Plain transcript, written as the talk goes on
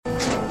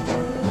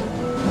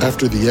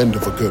After the end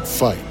of a good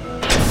fight,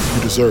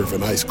 you deserve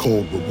an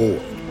ice-cold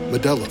reward.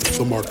 Modelo is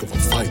the mark of a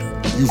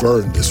fighter. You've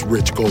earned this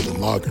rich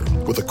golden lager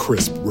with a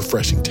crisp,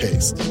 refreshing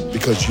taste.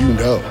 Because you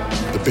know,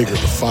 the bigger the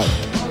fight,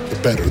 the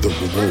better the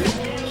reward.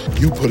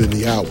 You put in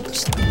the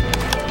hours,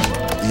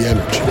 the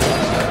energy,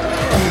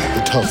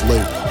 the tough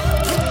labor.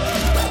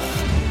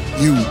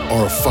 You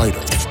are a fighter,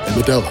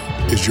 and Modelo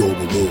is your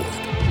reward.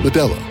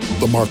 Modelo,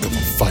 the mark of a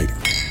fighter.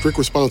 Drink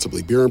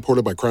responsibly. Beer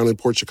imported by Crown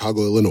Imports,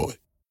 Chicago, Illinois.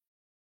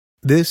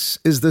 This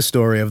is the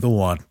story of the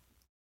one.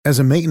 As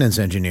a maintenance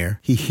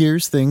engineer, he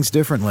hears things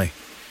differently.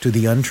 To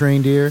the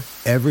untrained ear,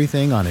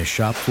 everything on his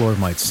shop floor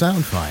might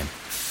sound fine,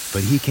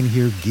 but he can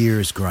hear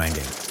gears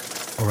grinding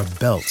or a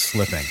belt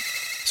slipping.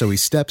 So he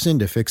steps in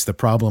to fix the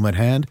problem at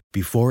hand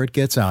before it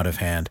gets out of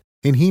hand.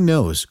 And he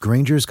knows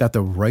Grainger's got the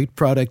right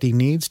product he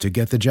needs to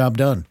get the job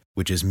done,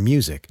 which is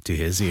music to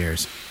his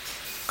ears.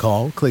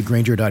 Call, click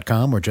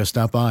Grainger.com, or just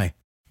stop by.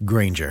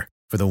 Grainger,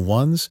 for the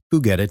ones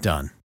who get it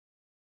done.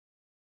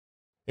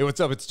 Hey,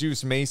 what's up? It's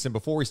Juice Mason.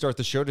 Before we start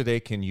the show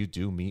today, can you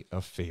do me a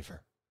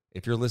favor?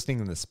 If you're listening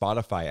in the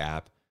Spotify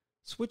app,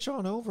 switch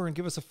on over and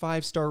give us a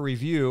 5-star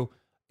review.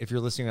 If you're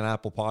listening on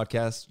Apple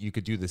Podcasts, you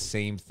could do the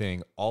same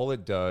thing. All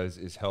it does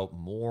is help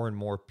more and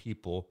more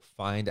people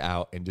find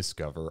out and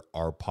discover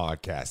our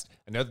podcast.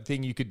 Another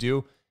thing you could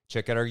do,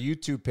 check out our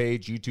YouTube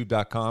page,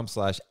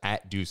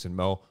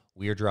 youtube.com/@DeuceandMo.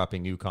 We are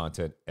dropping new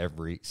content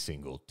every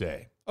single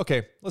day.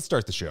 Okay, let's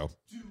start the show.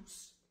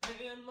 Deuce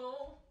and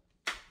Mo.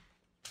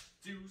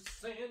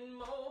 Deuce and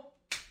Mo.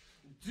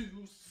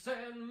 Deuce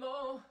and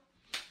Mo.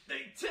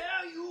 They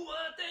tell you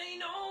what they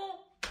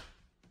know.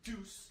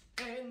 Deuce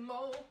and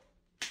Mo.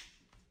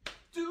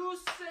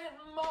 Deuce and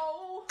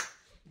Mo.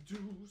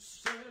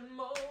 Deuce and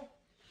Mo.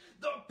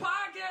 The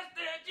podcast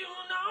that you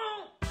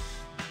know.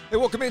 Hey,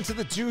 welcome into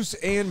the Deuce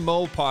and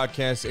Mo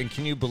podcast. And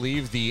can you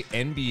believe the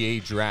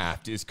NBA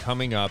draft is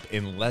coming up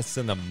in less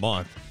than a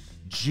month?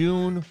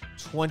 June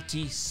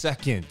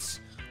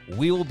 22nd.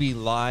 We will be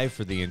live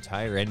for the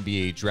entire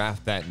NBA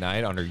draft that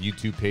night on our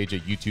YouTube page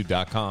at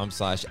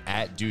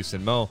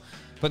youtube.com/@DeuceandMo.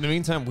 But in the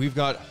meantime, we've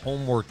got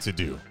homework to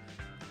do.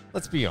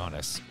 Let's be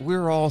honest.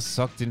 We're all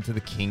sucked into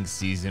the Kings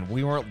season.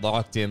 We weren't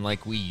locked in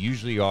like we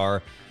usually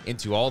are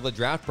into all the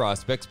draft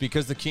prospects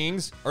because the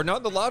Kings are not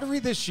in the lottery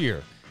this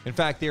year. In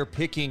fact, they're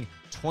picking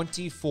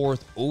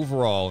 24th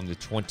overall in the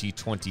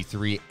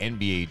 2023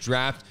 NBA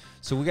draft.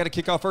 So we got to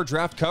kick off our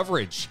draft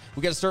coverage.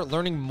 We got to start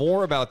learning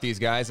more about these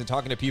guys and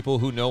talking to people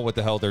who know what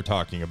the hell they're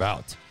talking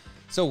about.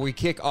 So we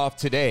kick off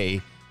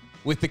today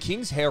with the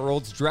Kings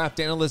Herald's draft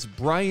analyst,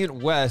 Bryant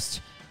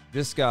West.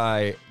 This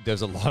guy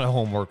does a lot of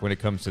homework when it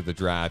comes to the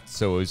draft,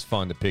 so it was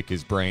fun to pick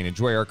his brain.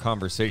 Enjoy our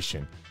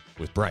conversation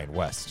with Bryant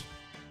West.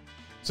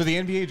 So the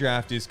NBA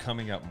draft is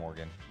coming up,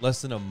 Morgan.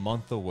 Less than a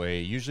month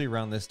away. Usually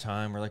around this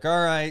time, we're like,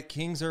 all right,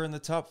 Kings are in the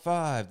top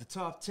 5, the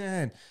top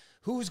 10.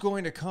 Who's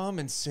going to come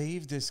and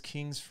save this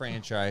Kings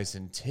franchise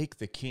and take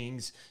the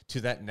Kings to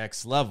that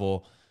next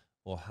level?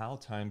 Well, how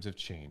times have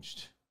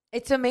changed.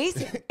 It's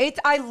amazing.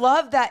 I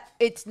love that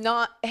it's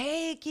not,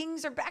 hey,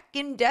 Kings are back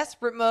in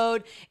desperate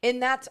mode,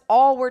 and that's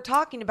all we're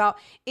talking about.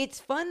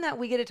 It's fun that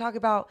we get to talk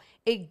about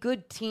a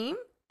good team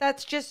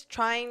that's just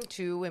trying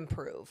to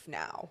improve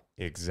now.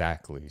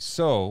 Exactly.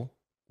 So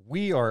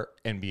we are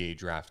NBA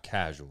draft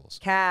casuals.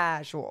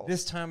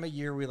 This time of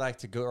year, we like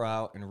to go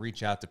out and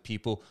reach out to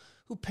people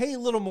who pay a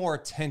little more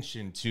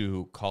attention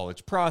to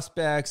college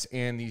prospects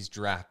and these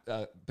draft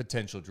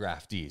potential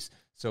draftees.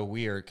 So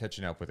we are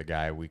catching up with a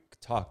guy we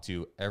talk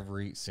to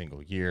every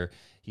single year.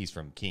 He's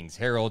from Kings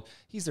Herald.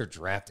 He's their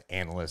draft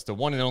analyst, the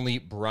one and only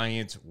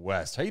Bryant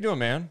West. How you doing,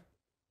 man?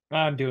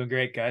 I'm doing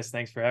great, guys.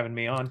 Thanks for having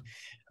me on.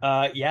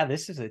 Yeah,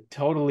 this is a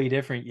totally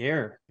different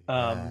year.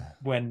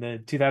 When the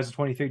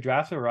 2023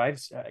 draft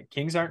arrives,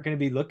 Kings aren't going to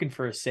be looking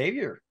for a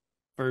savior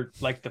for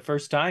like the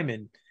first time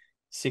in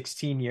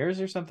 16 years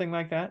or something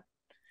like that.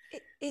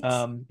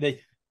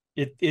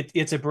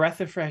 It's a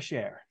breath of fresh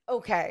air.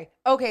 Okay,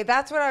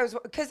 that's what I was,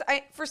 because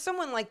for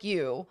someone like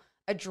you,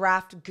 a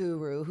draft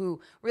guru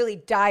who really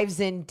dives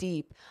in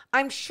deep,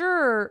 I'm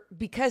sure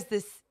because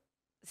this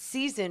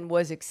season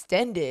was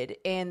extended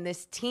and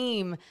this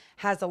team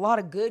has a lot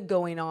of good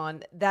going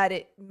on, that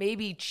it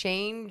maybe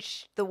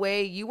changed the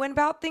way you went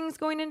about things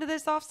going into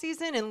this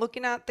offseason and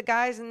looking at the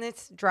guys in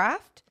this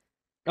draft?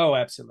 Oh,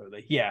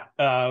 absolutely. Yeah.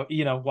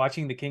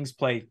 Watching the Kings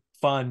play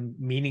fun,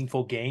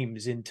 meaningful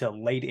games into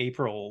late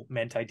April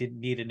meant I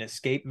didn't need an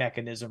escape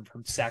mechanism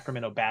from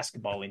Sacramento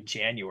basketball in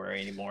January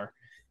anymore.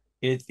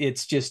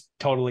 It's just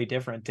totally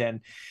different. And,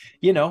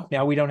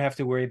 now we don't have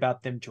to worry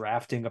about them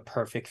drafting a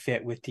perfect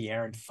fit with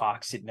De'Aaron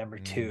Fox at number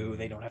 2.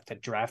 They don't have to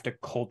draft a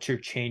culture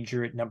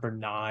changer at number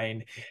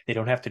 9. They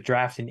don't have to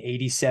draft an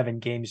 87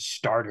 game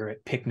starter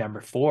at pick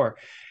number 4.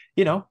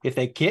 If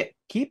they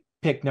keep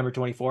pick number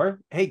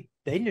 24, hey,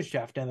 they can just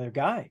draft another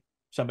guy.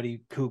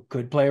 Somebody who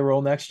could play a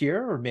role next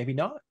year, or maybe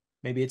not.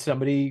 Maybe it's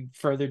somebody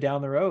further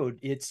down the road.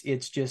 It's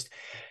just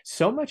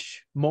so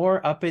much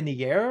more up in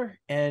the air.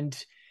 And,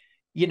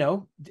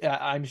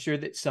 I'm sure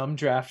that some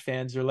draft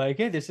fans are like,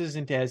 hey, this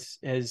isn't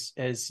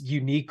as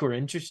unique or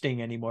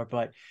interesting anymore.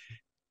 But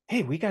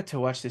hey, we got to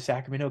watch the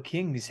Sacramento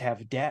Kings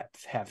have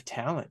depth, have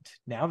talent.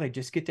 Now they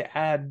just get to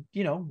add,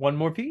 one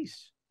more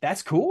piece.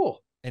 That's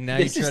cool. And now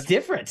this is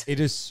different. It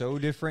is so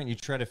different. You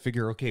try to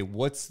figure, okay,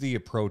 what's the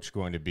approach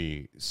going to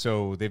be?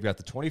 So they've got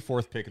the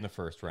 24th pick in the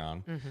first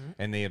round,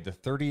 and they have the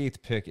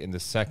 38th pick in the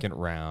second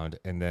round,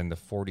 and then the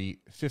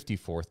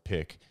 54th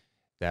pick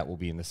that will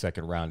be in the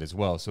second round as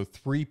well. So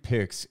 3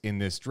 picks in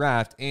this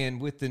draft. And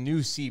with the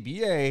new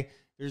CBA,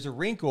 there's a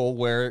wrinkle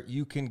where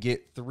you can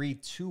get 3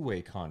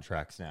 two-way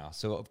contracts now.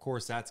 So, of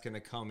course, that's going to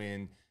come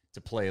in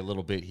to play a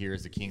little bit here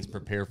as the Kings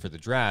prepare for the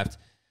draft.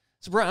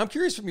 So, Brian, I'm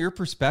curious from your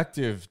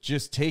perspective,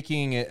 just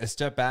taking a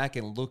step back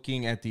and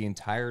looking at the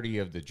entirety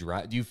of the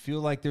draft, do you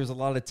feel like there's a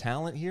lot of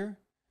talent here?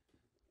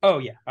 Oh,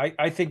 yeah.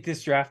 I think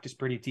this draft is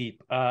pretty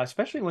deep,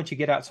 especially once you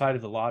get outside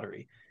of the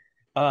lottery.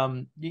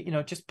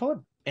 Just pull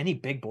up any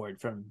big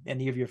board from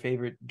any of your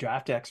favorite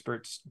draft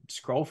experts,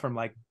 scroll from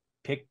like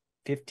pick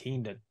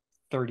 15 to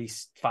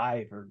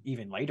 35 or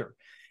even later.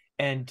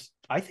 And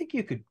I think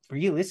you could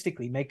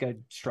realistically make a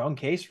strong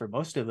case for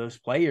most of those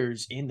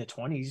players in the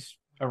 20s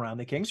around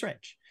the Kings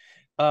range.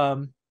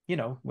 When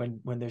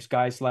there's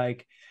guys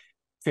like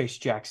Trace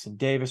Jackson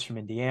Davis from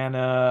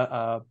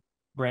Indiana,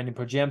 Brandon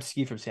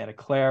Pojemski from Santa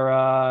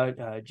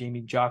Clara,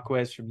 Jamie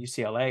Jacquez from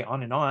UCLA,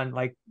 on and on.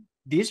 Like,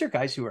 these are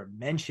guys who are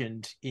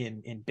mentioned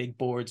in big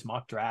boards,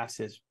 mock drafts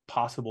as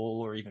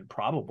possible or even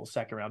probable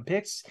second round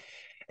picks.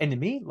 And to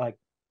me, like,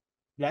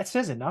 that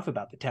says enough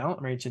about the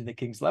talent range in the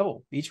Kings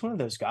level. Each one of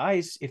those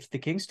guys, if the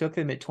Kings took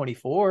them at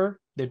 24,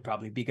 there'd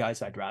probably be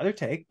guys I'd rather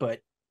take, but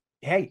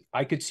hey,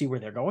 I could see where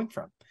they're going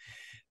from.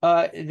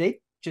 They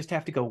just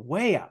have to go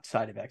way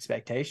outside of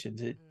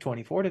expectations at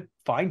 24 to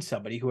find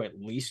somebody who at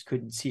least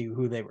couldn't see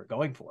who they were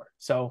going for.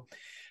 So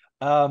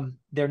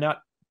they're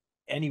not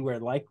anywhere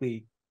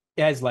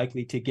as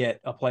likely to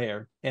get a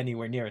player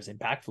anywhere near as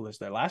impactful as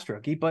their last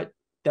rookie, but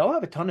they'll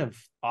have a ton of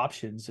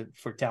options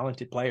for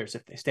talented players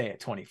if they stay at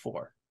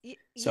 24. Yeah.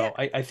 So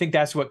I think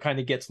that's what kind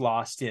of gets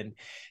lost in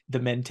the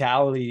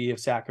mentality of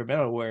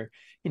Sacramento, where,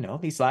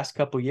 these last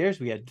couple of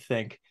years we had to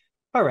think,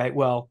 all right,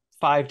 well,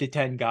 5 to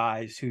 10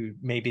 guys who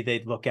maybe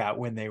they'd look at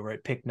when they were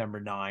at pick number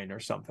 9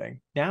 or something.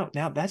 Now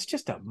that's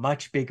just a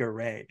much bigger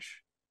range.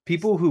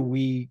 People who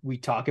we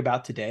talk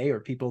about today,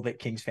 or people that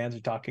Kings fans are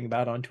talking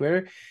about on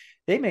Twitter,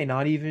 they may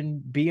not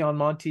even be on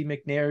Monte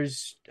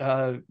McNair's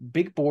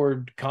big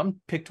board come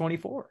pick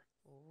 24.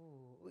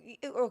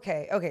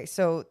 Okay.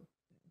 So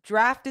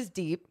draft is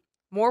deep,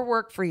 more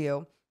work for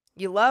you.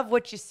 You love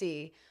what you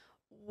see.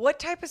 What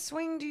type of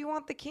swing do you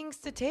want the Kings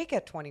to take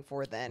at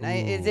 24 then?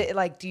 Is it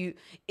like,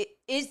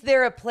 is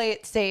there a play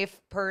it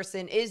safe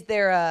person? Is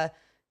there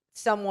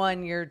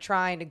someone you're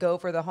trying to go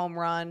for the home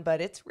run,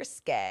 but it's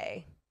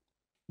risque?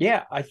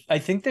 Yeah, I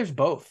think there's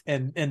both.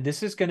 And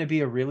this is going to be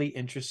a really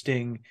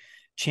interesting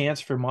chance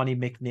for Monte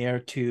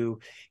McNair to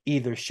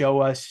either show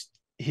us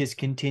his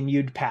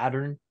continued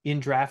pattern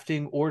in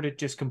drafting or to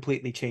just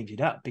completely change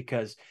it up,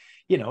 because,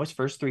 his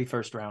first 3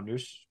 first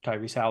rounders,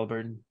 Tyrese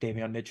Halliburton,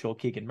 Davion Mitchell,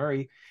 Keegan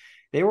Murray,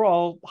 they were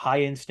all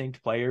high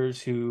instinct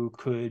players who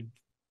could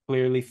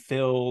clearly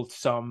fill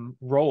some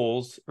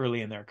roles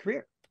early in their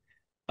career.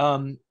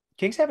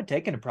 Kings haven't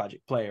taken a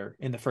project player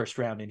in the first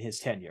round in his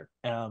tenure.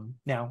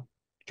 Now,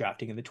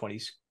 drafting in the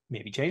 20s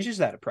maybe changes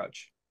that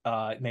approach.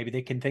 Maybe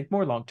they can think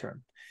more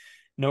long-term.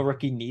 No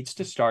rookie needs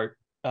to start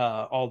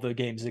all the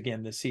games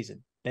again this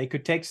season. They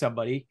could take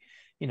somebody,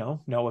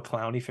 Noah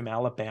Clowney from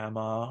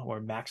Alabama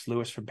or Max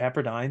Lewis from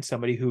Pepperdine,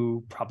 somebody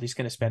who probably is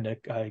going to spend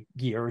a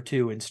year or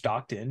 2 in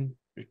Stockton,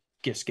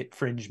 just get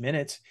fringe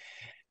minutes,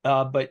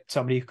 but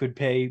somebody who could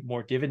pay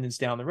more dividends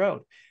down the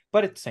road.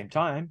 But at the same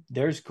time,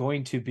 there's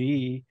going to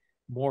be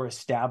more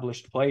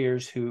established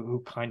players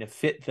who kind of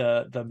fit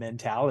the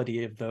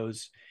mentality of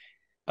those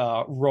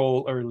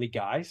role early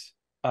guys.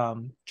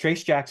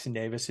 Trace Jackson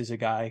Davis is a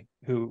guy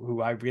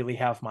who I really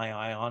have my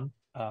eye on.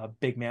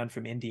 Big man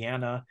from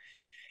Indiana,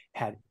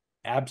 had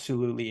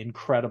absolutely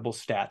incredible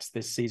stats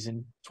this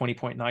season: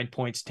 20.9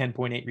 points,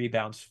 10.8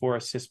 rebounds, 4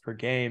 assists per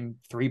game,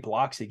 3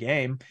 blocks a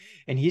game.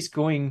 And he's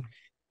going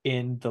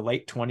in the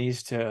late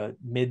 20s to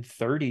mid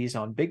 30s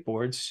on big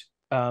boards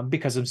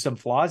because of some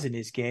flaws in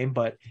his game.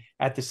 But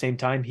at the same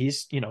time,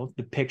 he's,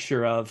 the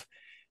picture of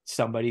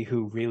somebody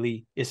who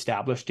really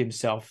established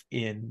himself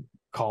in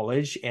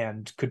college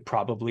and could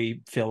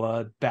probably fill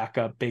a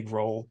backup big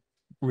role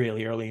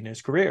really early in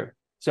his career.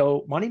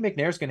 So Monte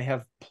McNair is going to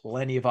have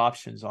plenty of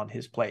options on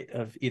his plate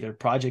of either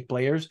project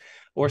players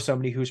or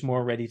somebody who's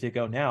more ready to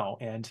go now.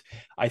 And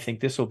I think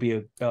this will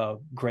be a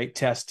great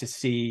test to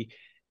see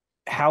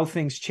how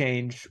things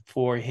change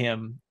for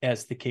him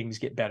as the Kings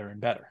get better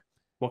and better.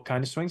 What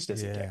kind of swings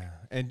does he take?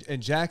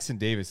 And Jackson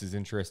Davis is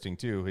interesting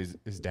too.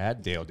 His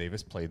dad, Dale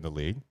Davis, played in the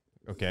league.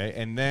 Okay.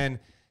 And then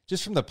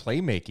just from the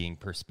playmaking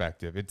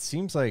perspective, it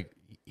seems like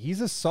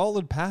he's a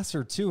solid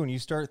passer too. And you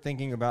start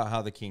thinking about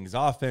how the Kings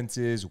offense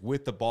is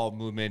with the ball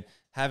movement,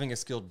 having a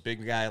skilled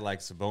big guy like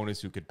Sabonis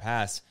who could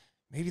pass,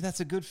 maybe that's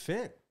a good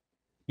fit.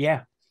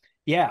 Yeah.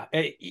 Yeah,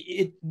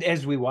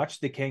 as we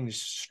watched the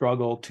Kings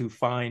struggle to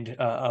find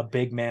a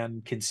big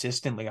man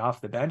consistently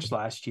off the bench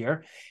last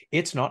year,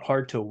 it's not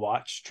hard to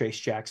watch Trace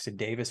Jackson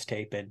Davis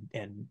tape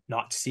and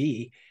not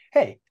see,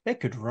 hey, they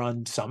could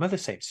run some of the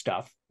same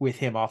stuff with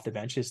him off the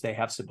bench as they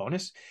have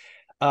Sabonis.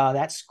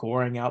 That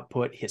scoring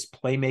output, his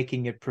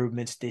playmaking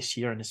improvements this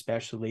year, and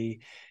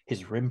especially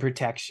his rim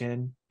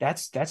protection,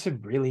 that's a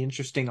really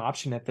interesting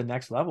option at the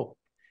next level.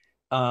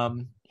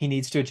 He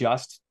needs to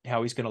adjust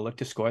how he's going to look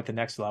to score at the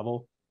next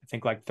level. I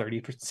think like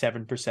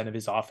 37% of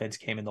his offense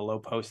came in the low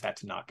post.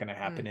 That's not going to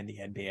happen in the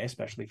NBA,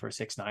 especially for a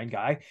 6'9"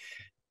 guy.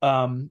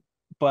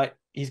 But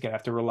he's going to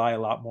have to rely a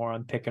lot more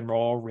on pick and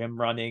roll, rim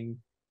running.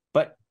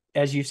 But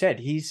as you said,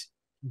 he's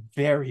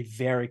very,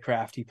 very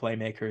crafty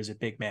playmaker as a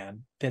big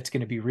man. That's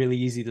going to be really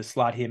easy to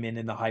slot him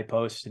in the high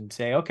post and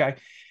say, okay,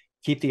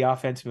 keep the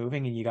offense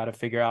moving, and you got to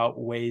figure out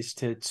ways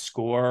to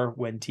score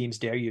when teams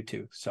dare you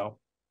to. So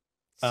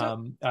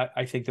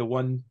I think the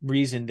one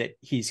reason that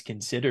he's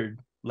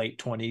considered late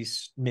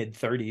 20s, mid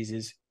 30s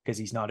is because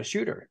he's not a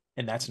shooter.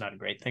 And that's not a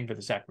great thing for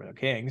the Sacramento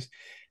Kings.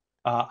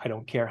 I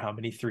don't care how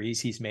many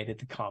threes he's made at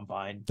the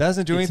combine.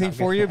 Doesn't do anything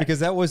for you, because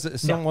that was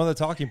one of the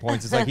talking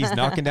points. It's like he's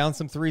knocking down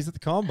some threes at the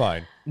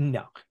combine.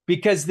 No,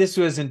 because this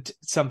was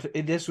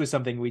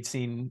something we'd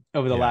seen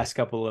over the last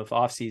couple of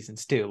off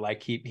seasons too.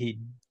 Like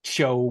he'd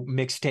show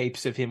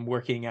mixtapes of him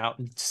working out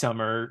in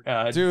summer,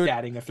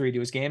 adding a three to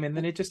his game, and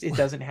then it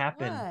doesn't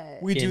happen.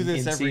 We do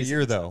this every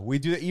year, though. We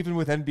do it even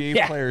with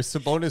NBA players.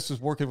 Sabonis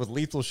was working with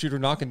lethal shooter,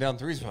 knocking down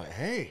threes. We're like,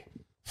 hey,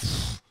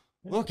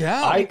 look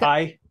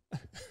out!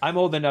 I'm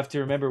old enough to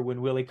remember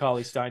when Willie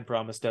Cauley-Stein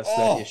promised us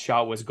that his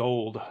shot was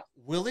gold.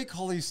 Willie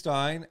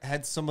Cauley-Stein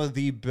had some of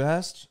the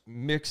best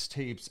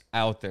mixtapes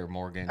out there,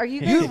 Morgan.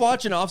 You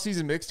watch an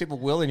off-season mixtape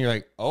of Willie and you're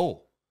like,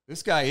 oh,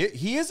 this guy,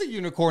 he is a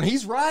unicorn.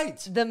 He's right.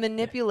 The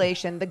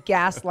manipulation, the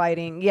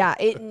gaslighting,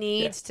 it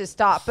needs to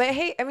stop. But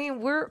hey, I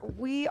mean,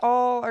 we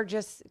all are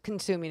just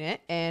consuming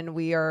it, and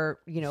we are,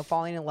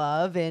 falling in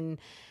love. And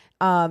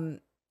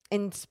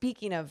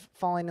speaking of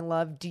falling in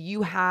love, do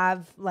you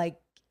have like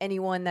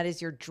anyone that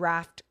is your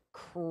draft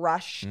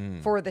crush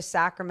for the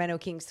Sacramento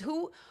Kings?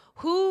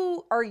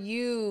 Who are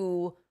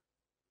you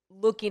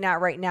looking at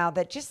right now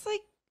that just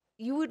like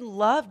you would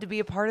love to be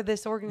a part of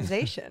this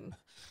organization?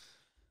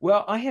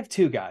 Well, I have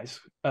two guys.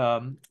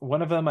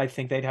 One of them I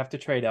think they'd have to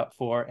trade up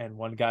for, and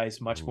one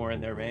guy's much more in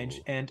their range.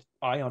 And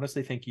I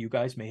honestly think you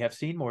guys may have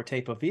seen more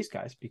tape of these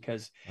guys,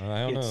 because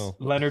it's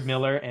Leonard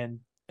Miller and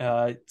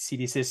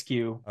CD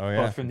Siskiyou,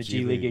 both from the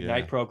G League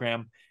Ignite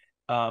program.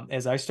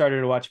 As I started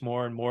to watch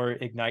more and more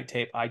Ignite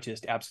tape, I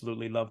just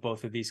absolutely love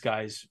both of these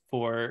guys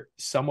for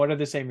somewhat of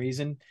the same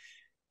reason.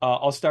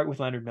 I'll start with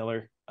Leonard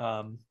Miller,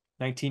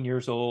 19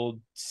 years old,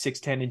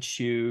 6'10" in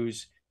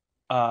shoes.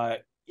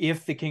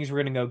 If the Kings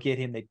were going to go get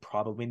him, they'd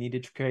probably need to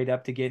trade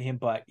up to get him,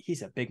 but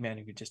he's a big man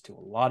who could just do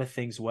a lot of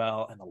things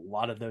well, and a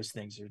lot of those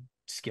things are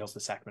skills the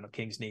Sacramento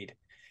Kings need.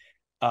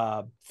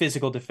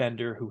 Physical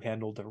defender who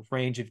handled a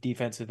range of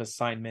defensive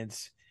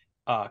assignments,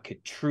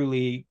 could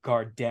truly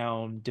guard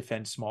down,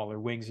 defend smaller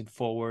wings and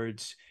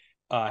forwards,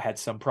 had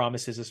some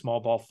promise as a small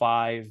ball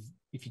five.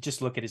 If you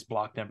just look at his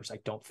block numbers, I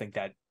don't think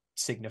that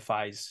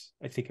signifies,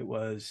 I think it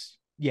was,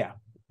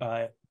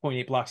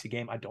 0.8 blocks a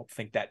game. I don't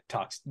think that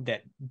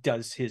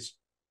does his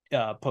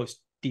post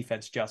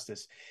defense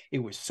justice. It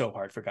was so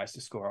hard for guys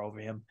to score over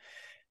him.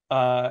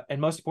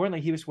 And most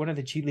importantly, he was one of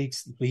the G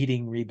League's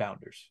leading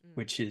rebounders,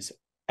 which is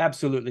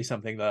absolutely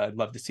something that I'd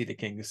love to see the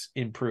Kings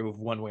improve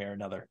one way or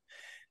another.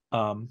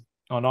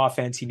 On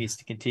offense, he needs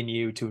to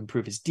continue to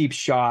improve his deep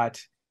shot,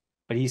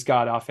 but he's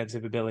got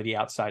offensive ability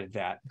outside of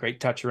that.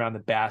 Great touch around the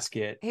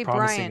basket,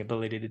 promising Brian,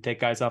 ability to take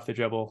guys off the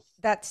dribble.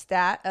 That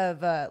stat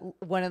of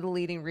one of the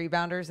leading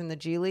rebounders in the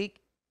G League,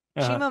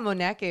 Chima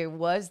Moneke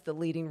was the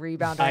leading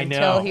rebounder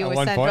until he was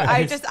sent.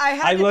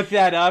 I looked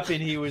that up,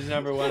 and he was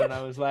number one, and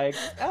I was like,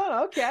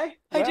 oh, okay.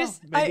 Well,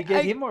 maybe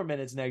give him more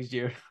minutes next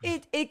year.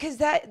 Because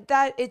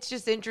that it's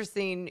just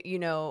interesting,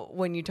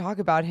 when you talk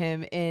about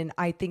him, and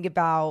I think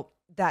about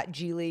that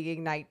G League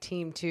Ignite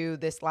team too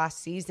this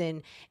last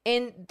season,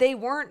 and they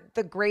weren't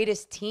the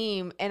greatest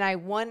team, and I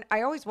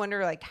always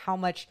wonder like how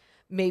much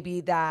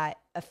maybe that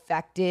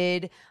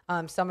affected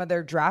some of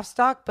their draft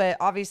stock. But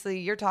obviously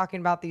you're talking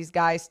about these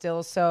guys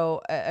still,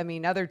 so I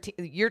mean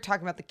you're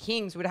talking about the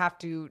Kings would have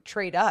to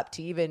trade up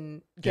to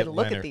even get a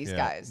look at these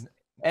guys,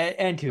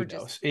 and who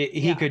knows,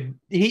 he could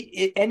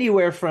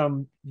anywhere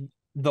from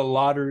the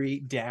lottery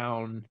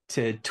down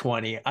to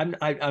 20.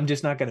 I'm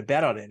just not going to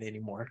bet on it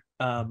anymore.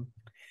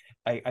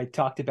 I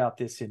talked about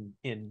this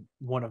in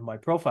one of my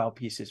profile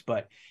pieces,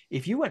 but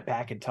if you went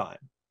back in time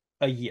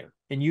a year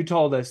and you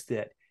told us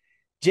that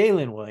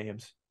Jalen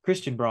Williams,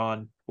 Christian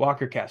Braun,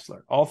 Walker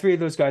Kessler, all three of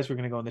those guys were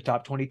going to go in the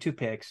top 22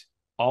 picks,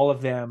 all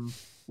of them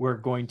were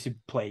going to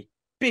play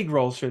big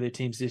roles for their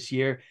teams this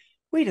year,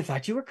 we'd have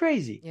thought you were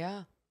crazy.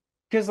 Yeah.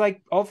 Because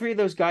like all three of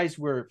those guys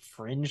were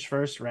fringe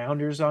first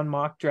rounders on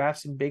mock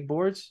drafts and big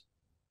boards.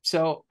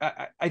 So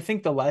I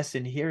think the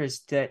lesson here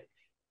is that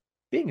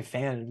being a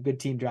fan of a good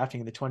team drafting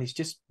in the 20s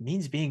just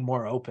means being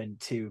more open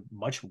to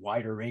much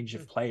wider range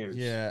of players.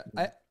 Yeah.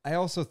 I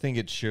also think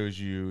it shows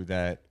you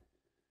that,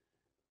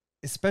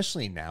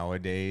 especially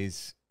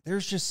nowadays,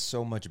 there's just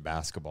so much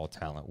basketball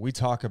talent. We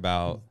talk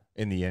about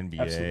in the NBA.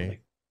 Absolutely.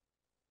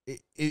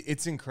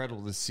 It's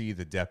incredible to see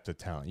the depth of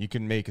talent. You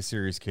can make a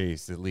serious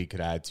case that the league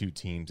could add 2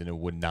 teams and it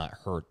would not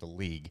hurt the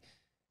league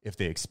if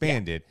they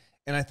expanded. Yeah.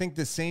 And I think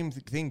the same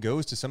thing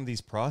goes to some of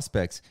these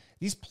prospects.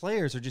 These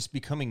players are just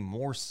becoming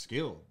more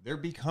skilled. They're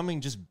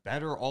becoming just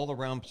better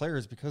all-around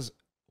players because,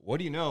 what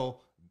do you know?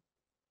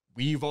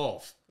 We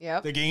evolve.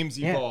 Yep. The game's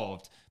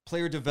evolved.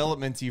 Player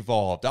development's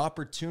evolved.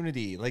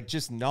 Opportunity, like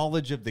just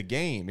knowledge of the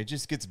game. It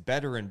just gets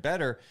better and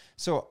better.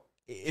 So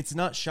it's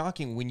not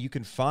shocking when you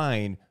can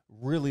find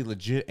really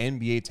legit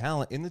NBA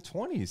talent in the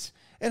 20s.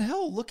 And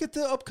hell, look at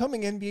the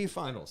upcoming NBA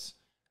Finals.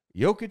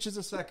 Jokic is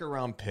a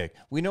second-round pick.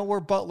 We know where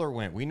Butler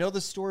went. We know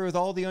the story with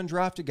all the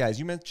undrafted guys.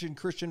 You mentioned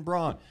Christian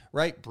Braun,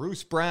 right?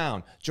 Bruce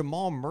Brown.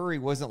 Jamal Murray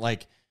wasn't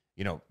like,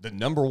 the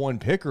number 1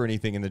 pick or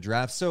anything in the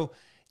draft. So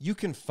you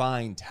can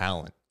find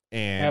talent.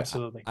 And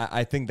absolutely,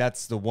 I think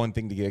that's the one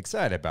thing to get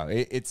excited about.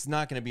 It's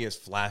not going to be as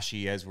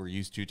flashy as we're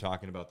used to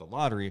talking about the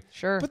lottery.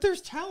 Sure. But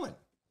there's talent.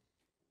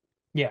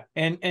 Yeah,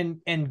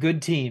 and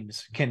good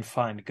teams can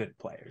find good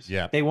players.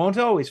 Yeah. They won't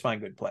always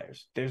find good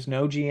players. There's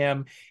no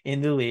GM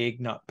in the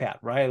league, not Pat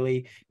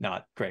Riley,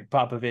 not Greg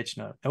Popovich,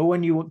 no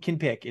one you can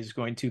pick is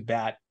going to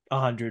bat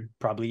 100,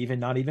 probably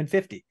not even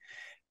 50.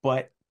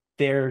 But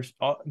there's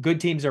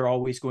good teams are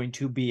always going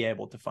to be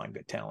able to find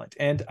good talent.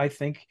 And I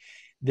think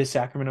the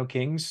Sacramento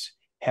Kings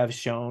have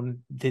shown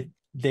that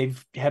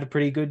they've had a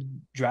pretty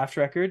good draft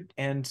record,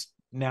 and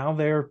now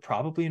they're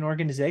probably an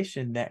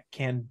organization that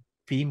can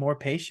be more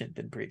patient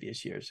than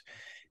previous years.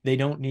 They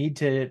don't need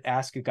to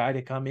ask a guy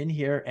to come in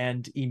here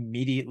and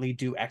immediately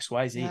do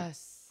XYZ.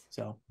 Yes.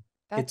 So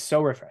it's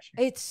so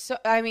refreshing.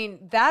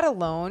 That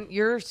alone,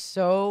 you're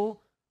so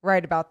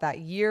right about that.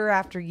 Year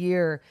after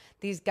year,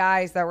 these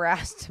guys that were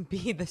asked to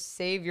be the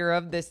savior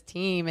of this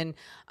team. And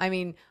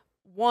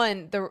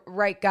one, the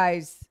right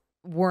guys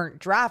weren't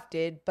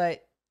drafted,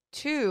 but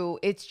 2,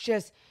 it's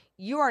just,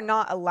 you are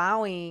not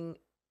allowing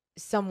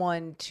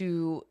someone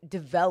to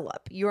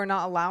develop. You are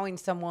not allowing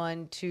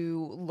someone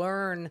to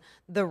learn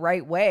the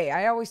right way.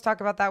 I always talk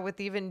about that with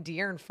even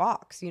De'Aaron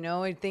Fox.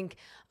 I think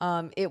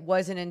it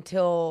wasn't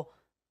until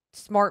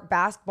smart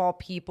basketball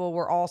people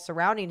were all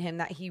surrounding him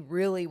that he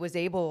really was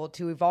able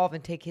to evolve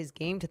and take his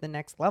game to the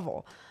next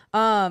level.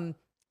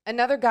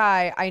 Another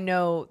guy I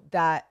know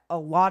that a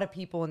lot of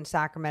people in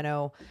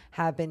Sacramento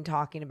have been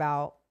talking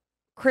about,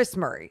 Chris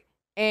Murray.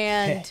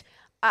 And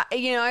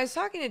I was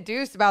talking to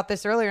Deuce about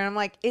this earlier, and I'm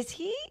like, is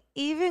he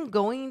even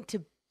going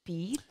to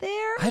be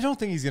there? I don't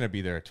think he's going to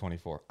be there at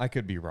 24. I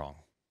could be wrong.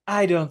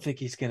 I don't think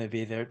he's going to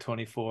be there at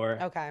 24.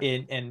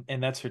 Okay.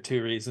 And that's for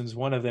 2 reasons.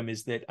 One of them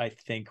is that I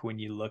think when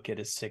you look at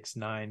a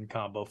 6'9"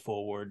 combo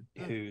forward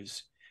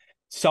who's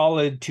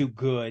solid to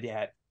good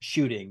at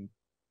shooting,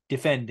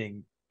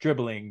 defending,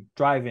 dribbling,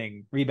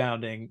 driving,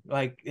 rebounding,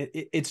 like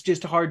it's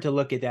just hard to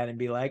look at that and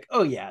be like,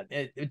 oh yeah,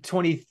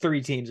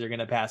 23 teams are going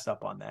to pass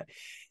up on that.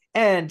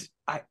 And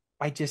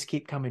I just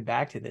keep coming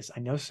back to this.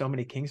 I know so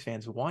many Kings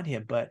fans want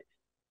him, but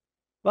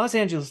Los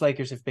Angeles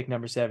Lakers have picked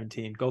number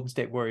 17. Golden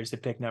State Warriors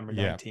have picked number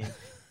 19.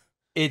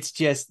 It's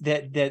just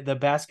that the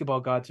basketball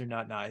gods are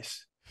not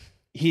nice.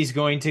 He's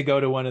going to go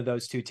to one of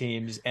those 2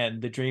 teams,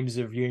 and the dreams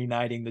of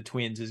uniting the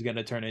Twins is going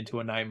to turn into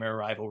a nightmare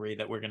rivalry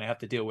that we're going to have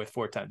to deal with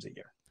 4 times a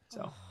year.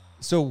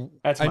 So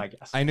that's my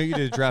guess. I know you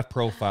did a draft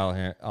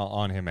profile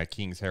on him at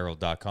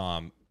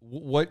kingsherald.com.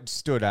 What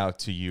stood out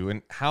to you,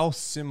 and how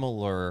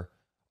similar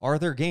are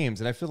there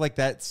games? And I feel like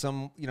that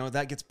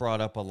that gets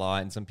brought up a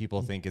lot, and some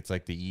people think it's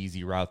like the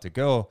easy route to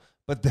go,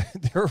 but there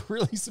are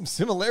really some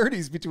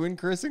similarities between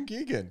Chris and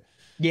Keegan.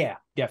 Yeah,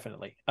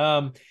 definitely.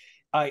 There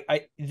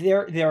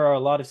are a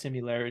lot of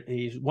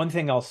similarities. One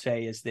thing I'll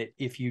say is that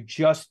if you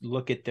just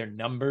look at their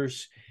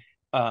numbers,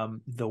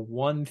 the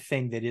one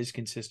thing that is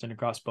consistent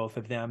across both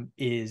of them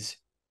is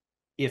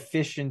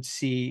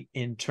efficiency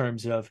in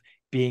terms of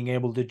being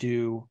able to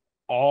do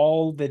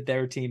all that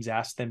their teams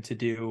ask them to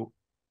do,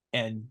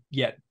 and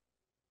yet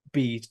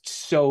be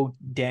so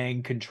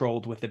dang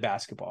controlled with the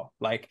basketball.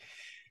 Like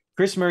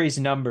Chris Murray's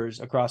numbers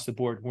across the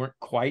board weren't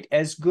quite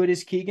as good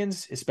as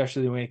Keegan's,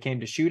 especially when it came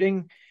to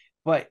shooting,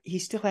 but he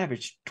still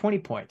averaged 20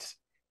 points,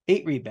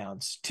 8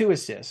 rebounds, 2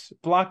 assists,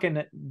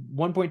 blocking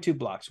 1.2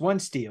 blocks, 1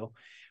 steal,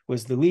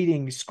 was the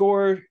leading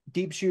scorer,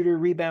 deep shooter,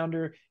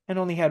 rebounder, and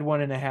only had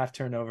 1.5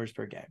 turnovers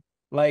per game.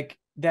 Like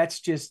that's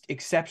just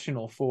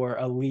exceptional for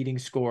a leading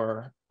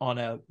scorer on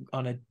a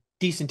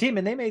decent team,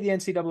 and they made the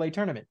NCAA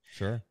tournament.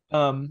 Sure.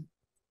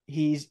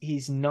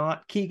 He's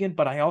not Keegan,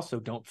 but I also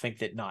don't think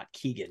that not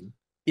Keegan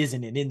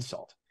isn't an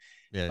insult.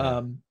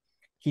 Yeah.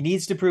 He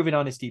needs to prove it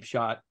on his deep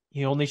shot.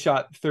 He only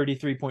shot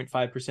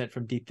 33.5%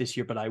 from deep this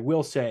year, but I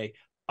will say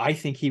I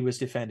think he was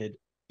defended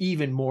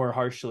even more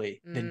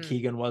harshly than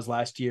Keegan was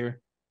last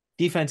year.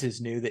 Defenses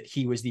knew that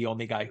he was the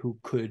only guy who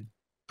could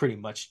pretty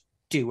much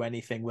do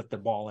anything with the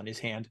ball in his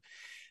hand.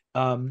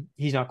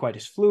 He's not quite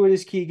as fluid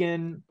as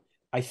Keegan.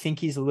 I think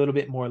he's a little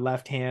bit more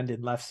left hand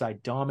and left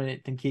side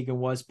dominant than Keegan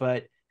was,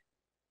 but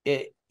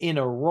in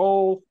a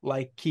role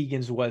like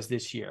Keegan's was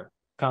this year,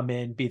 come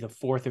in, be the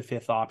fourth or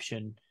fifth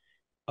option,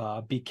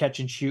 be catch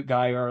and shoot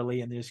guy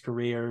early in his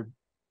career,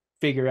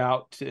 figure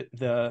out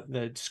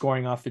the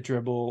scoring off the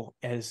dribble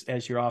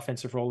as your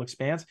offensive role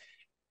expands.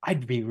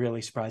 I'd be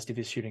really surprised if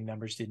his shooting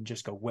numbers didn't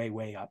just go way,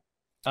 way up.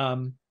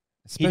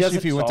 Especially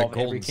if he went to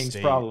Golden every Kings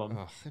State. problem.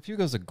 Ugh, if he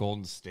goes to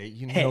Golden State,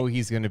 you know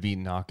he's going to be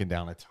knocking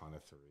down a ton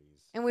of threes.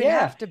 And we'd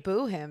have to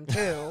boo him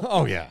too.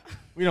 Oh yeah,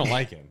 we don't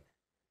like him.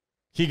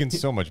 Keegan's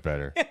so much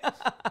better.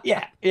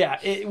 Yeah.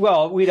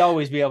 Well, we'd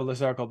always be able to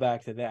circle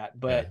back to that,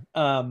 but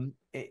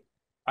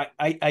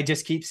I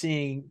just keep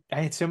seeing.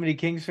 I had so many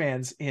Kings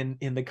fans in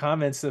the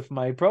comments of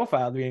my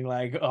profile being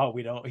like, "Oh,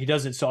 he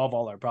doesn't solve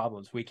all our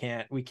problems. We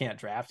can't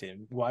draft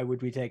him. Why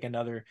would we take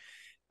another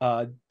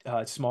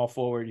small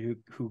forward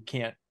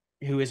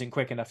who isn't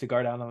quick enough to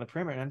guard out on the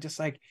perimeter?" And I'm just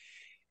like,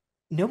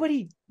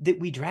 nobody that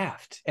we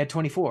draft at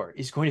 24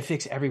 is going to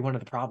fix every one of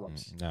the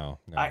problems. No.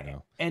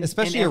 And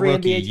especially and every a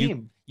rookie, NBA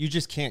team. you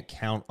just can't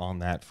count on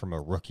that from a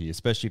rookie,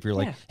 especially if you're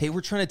like, hey,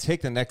 we're trying to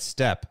take the next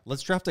step.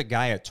 Let's draft a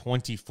guy at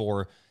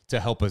 24 to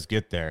help us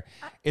get there.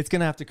 It's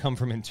going to have to come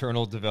from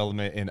internal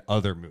development and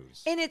other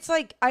moves. And it's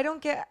like, I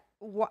don't get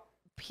what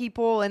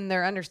people and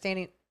their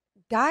understanding.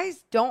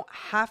 Guys don't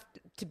have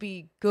to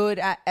be good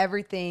at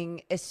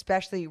everything,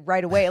 especially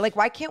right away. Like,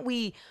 why can't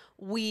we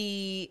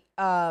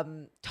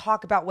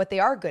talk about what they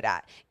are good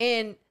at?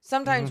 And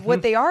sometimes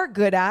what they are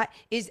good at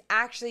is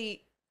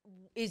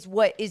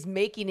what is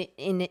making it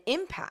an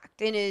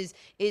impact and is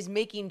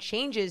making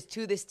changes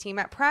to this team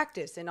at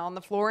practice and on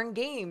the floor in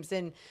games.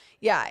 And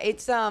yeah,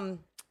 it's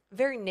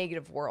very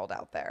negative world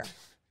out there.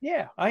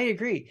 Yeah, I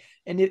agree.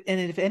 And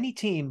if any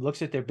team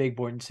looks at their big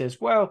board and says,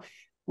 well,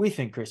 we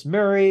think Chris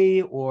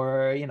Murray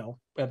or,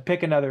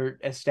 pick another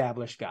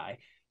established guy.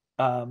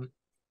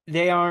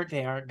 They aren't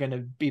going to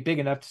be big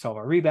enough to solve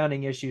our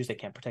rebounding issues. They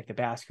can't protect the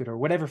basket or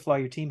whatever flaw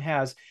your team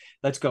has.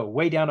 Let's go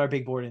way down our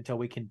big board until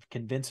we can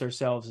convince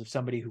ourselves of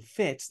somebody who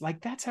fits.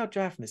 Like, that's how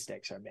draft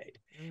mistakes are made.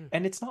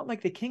 And it's not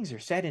like the Kings are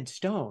set in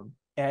stone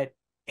at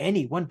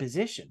any one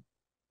position.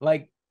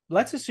 Like,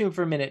 let's assume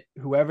for a minute,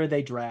 whoever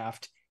they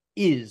draft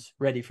is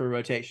ready for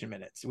rotation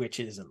minutes, which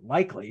isn't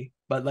likely,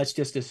 but let's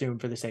just assume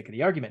for the sake of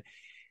the argument,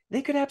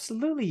 they could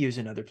absolutely use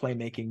another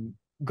playmaking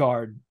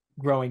guard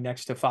growing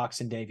next to Fox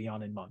and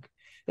Davion and Monk.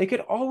 They could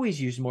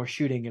always use more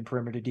shooting and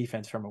perimeter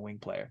defense from a wing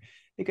player.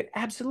 They could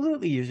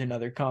absolutely use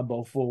another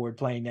combo forward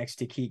playing next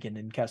to Keegan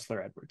and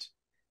Kessler Edwards.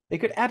 They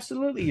could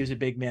absolutely use a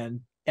big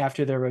man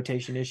after their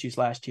rotation issues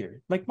last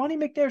year. Like, Monty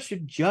McNair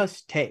should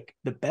just take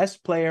the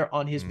best player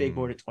on his big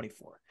board at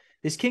 24.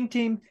 This King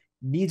team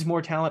needs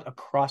more talent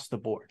across the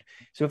board.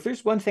 So if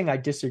there's one thing I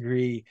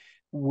disagree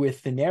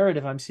with the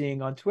narrative I'm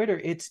seeing on Twitter,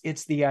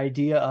 it's the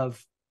idea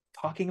of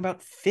talking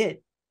about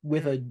fit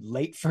with a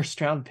late first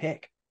round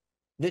pick.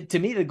 To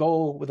me, the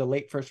goal with a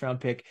late first round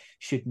pick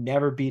should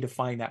never be to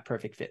find that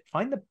perfect fit.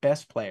 Find the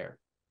best player.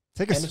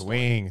 Take a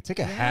swing, take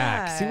a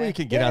hack, see what you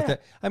can get out there.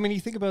 I mean, you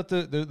think about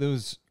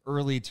those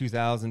early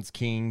 2000s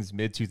Kings,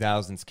 mid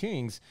 2000s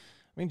Kings.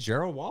 I mean,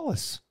 Gerald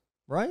Wallace,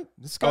 right?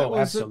 This guy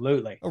was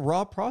absolutely a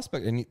raw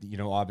prospect. And,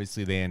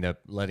 obviously they end up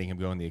letting him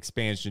go in the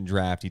expansion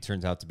draft. He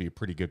turns out to be a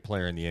pretty good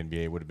player in the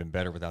NBA. Would have been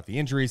better without the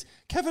injuries.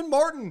 Kevin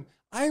Martin.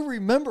 I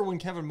remember when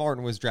Kevin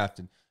Martin was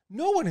drafted.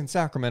 No one in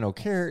Sacramento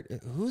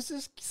cared. Who's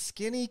this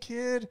skinny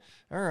kid?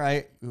 All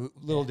right.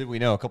 Little did we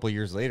know, a couple of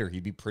years later,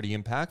 he'd be pretty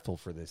impactful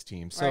for this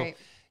team. So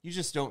you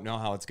just don't know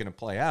how it's going to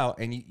play out.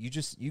 And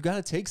you got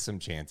to take some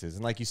chances.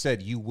 And like you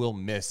said, you will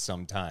miss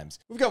sometimes.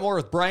 We've got more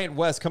with Bryant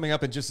West coming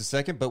up in just a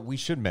second, but we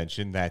should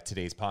mention that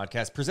today's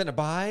podcast presented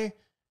by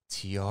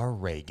T.R.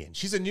 Reagan.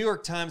 She's a New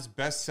York Times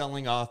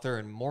best-selling author.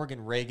 And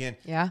Morgan Reagan,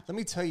 let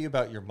me tell you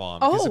about your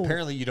mom, because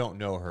apparently you don't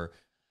know her.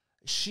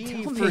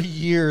 She, for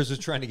years, was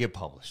trying to get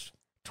published.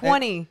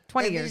 20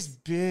 and years. These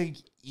big,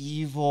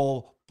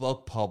 evil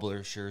book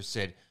publishers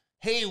said,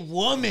 hey,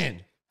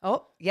 woman.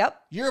 Oh,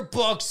 yep. Your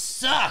book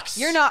sucks.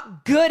 You're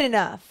not good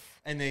enough.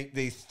 And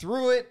they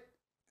threw it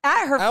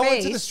at her out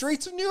face. into the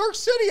streets of New York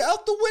City,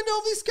 out the window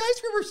of these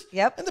skyscrapers.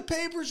 Yep. And the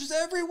papers just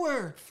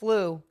everywhere.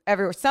 Flew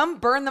everywhere. Some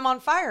burned them on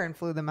fire and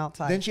flew them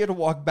outside. Then she had to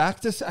walk back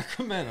to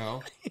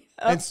Sacramento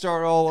and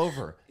start all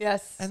over.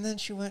 Yes. And then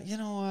she went, you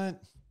know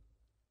what?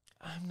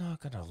 I'm not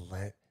going to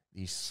let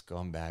these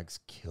scumbags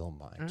kill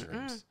my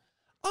dreams.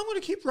 I'm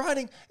going to keep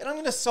writing, and I'm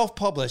going to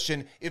self-publish.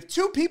 And if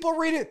 2 people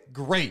read it,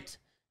 great.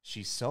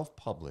 She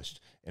self-published,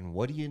 and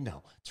what do you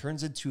know?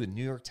 Turns into a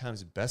New York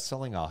Times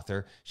best-selling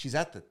author. She's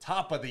at the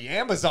top of the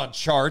Amazon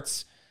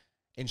charts,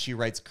 and she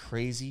writes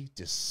crazy,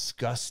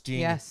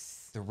 disgusting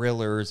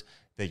thrillers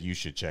that you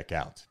should check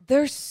out.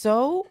 They're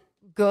so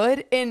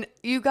good. And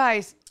you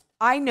guys,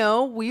 I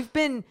know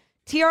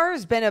TR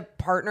has been a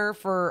partner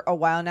for a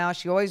while now.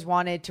 She always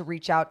wanted to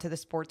reach out to the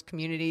sports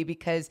community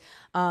because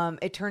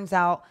it turns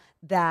out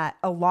that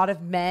a lot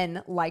of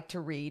men like to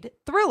read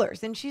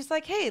thrillers. And she's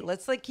like, hey,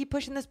 let's keep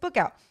pushing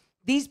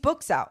these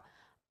books out.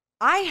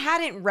 I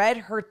hadn't read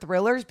her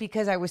thrillers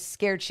because I was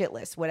scared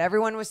shitless. What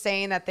everyone was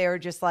saying that they were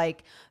just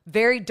like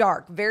very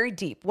dark, very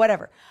deep,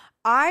 whatever.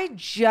 I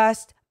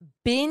just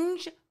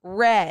binge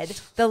read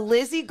the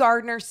Lizzie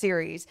Gardner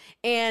series,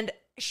 and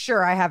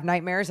sure, I have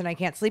nightmares and I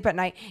can't sleep at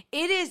night.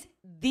 It is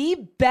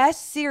the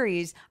best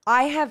series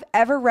I have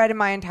ever read in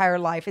my entire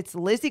life. It's the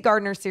Lizzie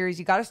Gardner series.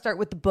 You got to start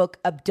with the book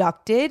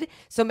Abducted.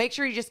 So make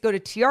sure you just go to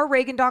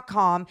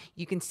trreagan.com.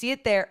 You can see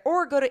it there,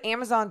 or go to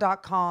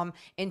amazon.com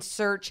and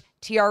search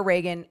TR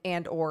Reagan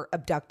and or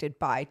Abducted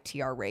by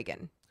TR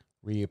Reagan.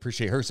 We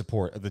appreciate her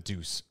support of the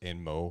Deuce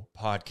and Mo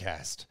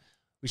podcast.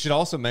 We should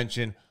also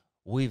mention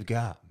we've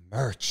got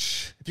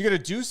merch. If you go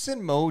to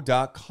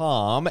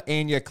deuceandmo.com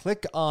and you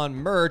click on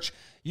merch,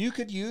 you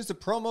could use the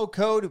promo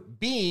code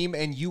BEAM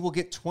and you will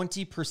get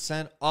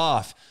 20%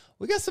 off.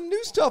 We got some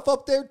new stuff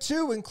up there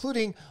too,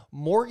 including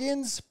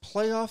Morgan's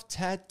Playoff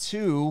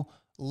Tattoo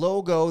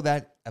logo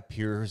that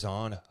appears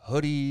on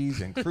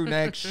hoodies and crew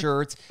neck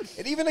shirts,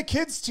 and even a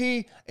kid's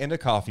tee and a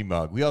coffee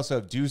mug. We also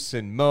have Deuce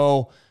and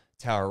Mo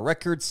Tower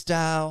Record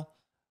style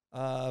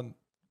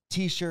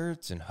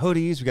t-shirts and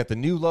hoodies. We got the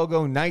new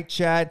logo, Night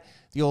Chat,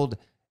 the old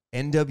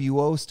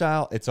NWO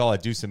style. It's all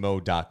at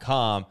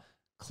deuceandmo.com.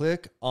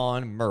 Click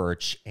on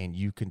merch and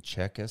you can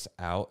check us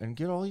out and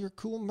get all your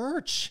cool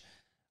merch.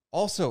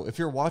 Also, if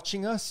you're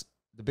watching us,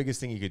 the biggest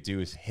thing you could do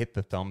is hit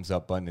the thumbs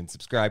up button and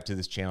subscribe to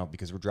this channel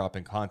because we're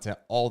dropping content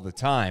all the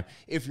time.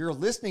 If you're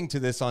listening to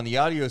this on the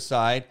audio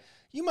side,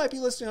 you might be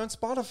listening on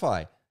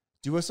Spotify.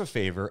 Do us a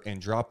favor and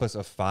drop us a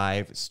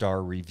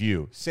 5-star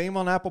review. Same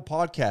on Apple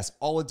Podcasts.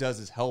 All it does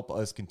is help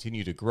us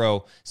continue to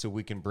grow so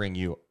we can bring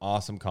you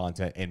awesome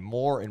content and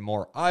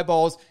more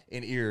eyeballs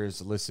and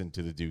ears listen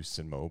to the Deuce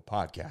and Mo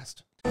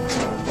podcast.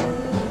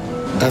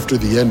 After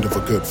the end of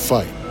a good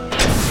fight,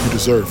 you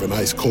deserve an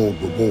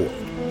ice-cold reward.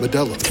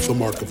 Modelo is the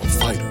mark of a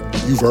fighter.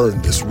 You've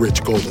earned this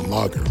rich golden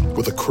lager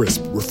with a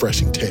crisp,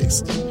 refreshing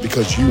taste.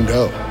 Because you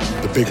know,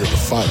 the bigger the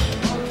fight,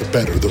 the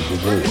better the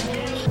reward.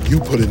 You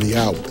put in the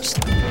hours,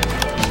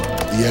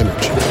 the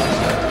energy,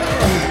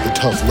 the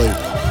tough labor.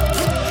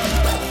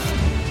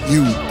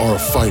 You are a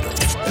fighter,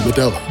 and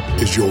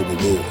Modelo is your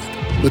reward.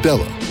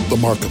 Modelo, the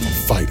mark of a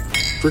fighter.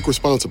 Drink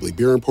responsibly.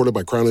 Beer imported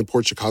by Crown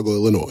Imports, Chicago,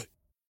 Illinois.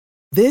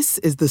 This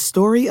is the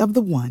story of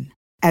the one.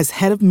 As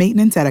head of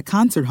maintenance at a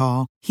concert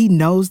hall, he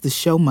knows the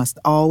show must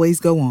always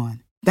go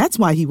on. That's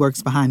why he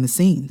works behind the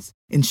scenes,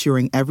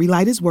 ensuring every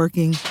light is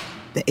working,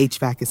 the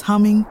HVAC is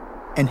humming,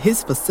 and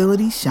his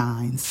facility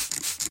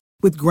shines.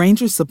 With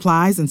Grainger's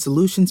supplies and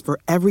solutions for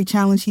every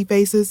challenge he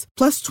faces,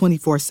 plus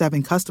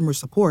 24/7 customer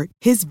support,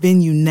 his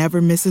venue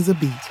never misses a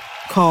beat.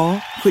 Call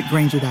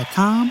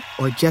quickgrainger.com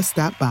or just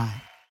stop by.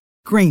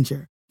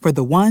 Grainger, for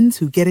the ones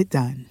who get it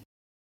done.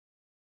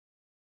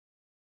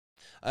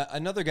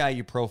 Another guy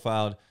you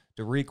profiled,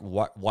 Dariq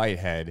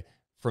Whitehead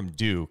from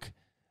Duke.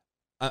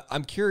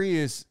 I'm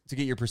curious to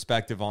get your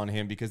perspective on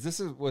him because this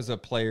was a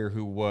player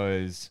who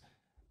was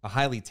a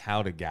highly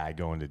touted guy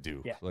going to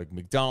Duke. Yeah. Like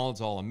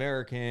McDonald's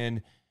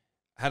All-American,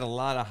 had a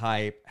lot of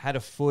hype, had a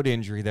foot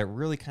injury that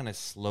really kind of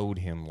slowed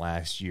him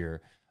last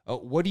year.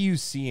 What do you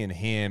see in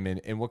him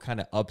and what kind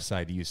of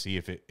upside do you see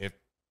if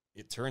it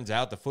turns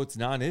out the foot's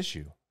not an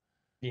issue?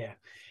 Yeah.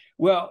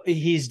 Well,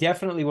 he's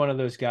definitely one of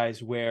those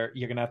guys where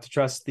you're going to have to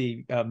trust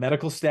the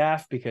medical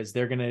staff because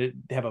they're going to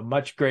have a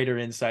much greater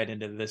insight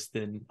into this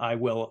than I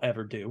will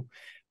ever do.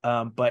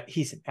 But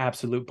he's an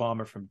absolute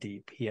bomber from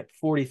deep. He had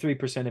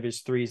 43% of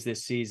his threes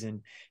this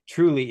season,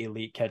 truly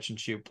elite catch and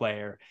shoot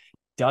player.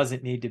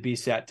 Doesn't need to be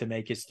set to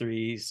make his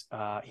threes.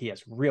 He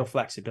has real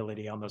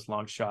flexibility on those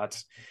long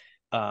shots.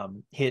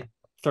 Hit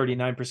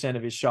 39%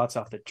 of his shots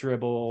off the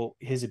dribble.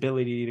 His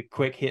ability to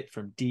quick hit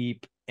from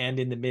deep and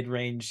in the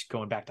mid-range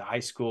going back to high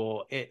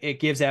school,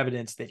 it gives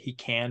evidence that he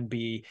can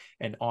be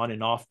an on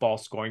and off ball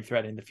scoring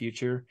threat in the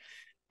future.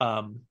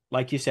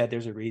 Like you said,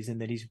 there's a reason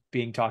that he's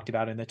being talked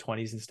about in the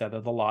 20s instead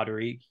of the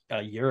lottery.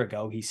 A year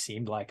ago, he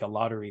seemed like a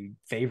lottery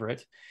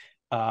favorite.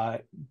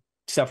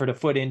 Suffered a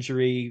foot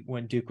injury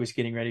when Duke was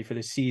getting ready for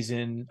the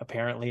season,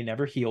 apparently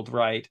never healed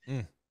right.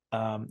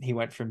 He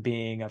went from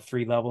being a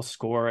 3-level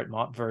scorer at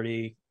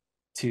Montverde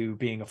to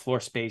being a floor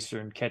spacer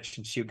and catch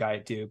and shoot guy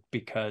at Duke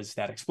because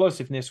that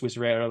explosiveness was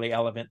rarely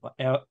evident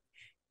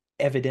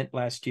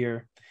last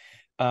year.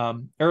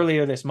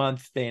 Earlier this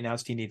month, they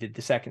announced he needed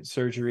the second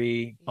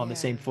surgery on the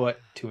same foot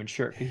to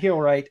ensure it could heal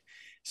right.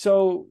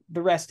 So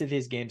the rest of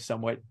his game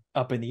somewhat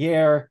up in the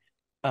air.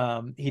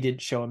 He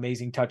didn't show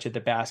amazing touch at the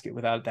basket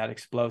without that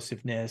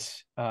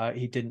explosiveness.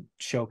 He didn't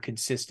show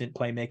consistent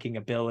playmaking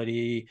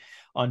ability.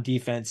 On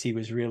defense, he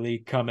was really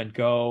come and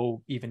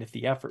go, even if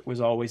the effort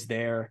was always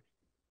there.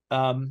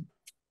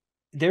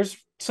 There's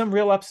some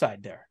real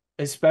upside there,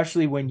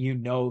 especially when you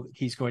know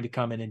he's going to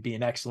come in and be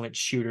an excellent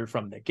shooter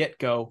from the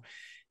get-go.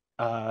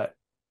 A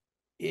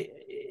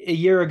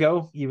year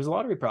ago, he was a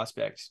lottery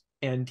prospect,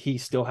 and he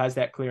still has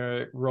that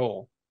clear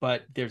role.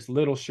 But there's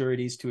little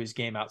sureties to his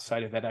game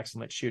outside of that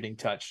excellent shooting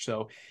touch.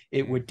 So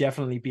it would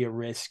definitely be a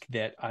risk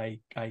that I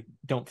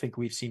don't think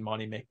we've seen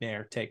Monty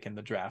McNair take in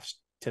the drafts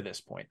to this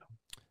point.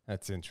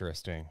 That's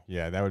interesting.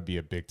 Yeah, that would be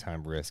a big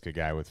time risk. A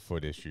guy with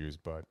foot issues,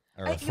 or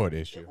I- a foot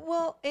issue.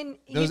 Well, and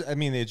Those, I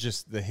mean, it's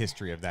just the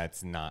history of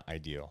that's not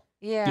ideal.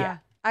 yeah.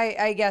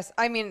 I guess.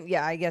 I mean,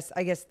 yeah. I guess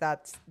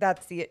that's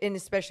the, and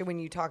especially when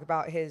you talk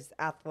about his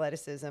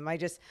athleticism.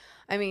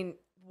 I mean,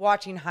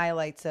 watching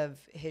highlights of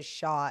his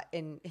shot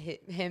and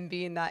him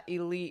being that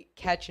elite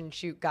catch and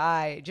shoot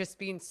guy, just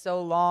being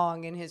so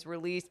long and his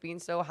release being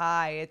so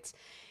high.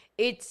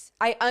 It's.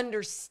 I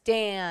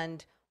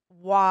understand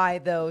why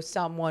though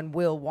someone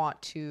will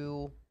want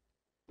to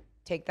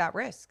take that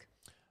risk.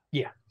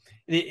 Yeah.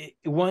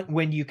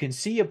 When you can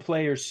see a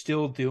player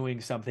still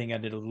doing something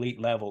at an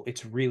elite level,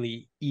 it's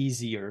really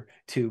easier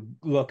to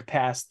look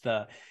past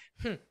the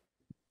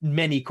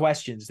many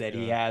questions that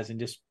he has and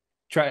just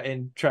try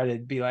to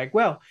be like,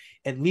 well,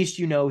 at least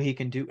he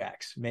can do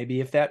X.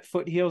 Maybe if that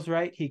foot heals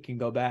right, he can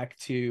go back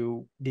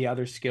to the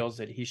other skills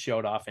that he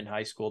showed off in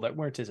high school that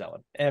weren't as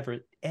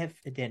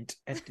evident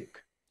at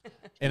Duke.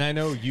 And I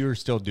know you're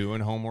still doing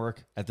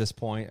homework at this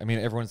point. I mean,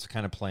 everyone's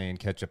kind of playing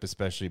catch up,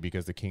 especially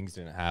because the Kings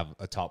didn't have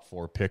a top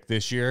 4 pick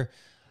this year.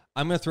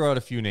 I'm going to throw out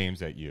a few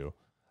names at you.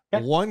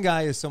 Okay. One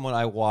guy is someone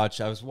I watch.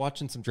 I was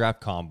watching some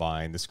draft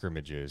combine, the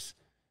scrimmages,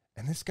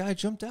 and this guy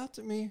jumped out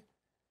to me.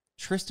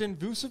 Tristan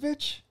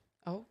Vucevic.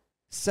 Oh,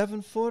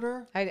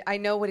 7-footer. I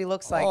know what he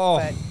looks like,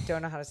 but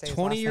don't know how to say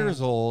 20 his last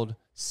years name. old,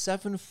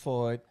 7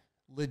 foot,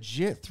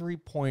 legit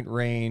 3-point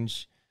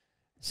range.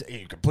 So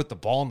you can put the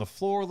ball on the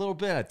floor a little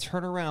bit,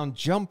 turnaround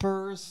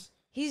jumpers.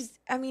 He's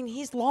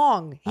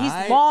long.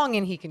 He's long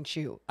and he can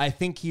shoot. I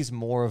think he's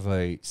more of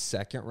a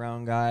second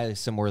round guy,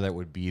 somewhere that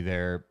would be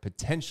there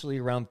potentially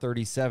around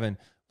 37,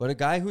 but a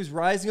guy who's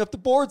rising up the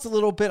boards a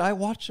little bit. I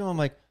watch him. I'm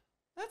like,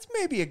 that's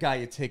maybe a guy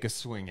you take a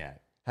swing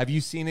at. Have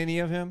you seen any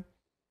of him?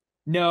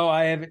 No,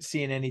 I haven't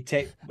seen any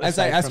tape. As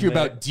I ask you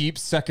about deep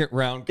second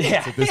round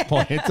guys at this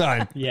point in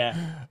time. Yeah.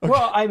 Okay.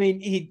 Well, I mean,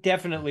 he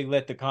definitely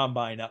lit the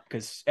combine up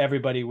because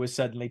everybody was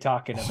suddenly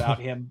talking about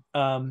him.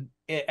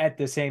 At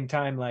the same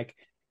time, like,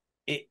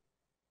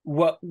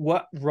 what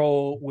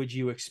role would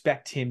you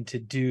expect him to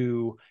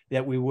do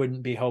that we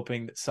wouldn't be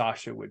hoping that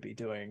Sasha would be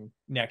doing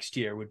next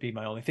year would be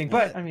my only thing.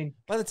 But I mean,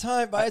 by the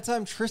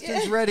time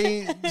Tristan's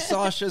ready,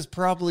 Sasha's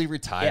probably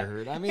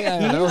retired. Yeah. I mean, I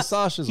don't know.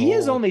 Sasha's he old.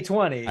 is only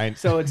 20,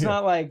 so it's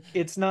not like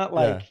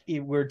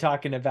we're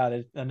talking about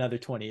another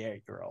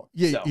 28-year-old.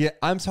 Yeah, so. yeah.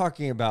 I'm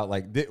talking about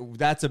like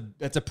that's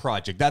a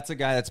project. That's a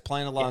guy that's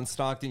playing a lot in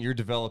Stockton. You're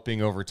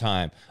developing over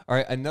time. All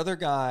right, another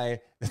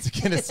guy that's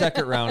again a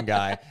second round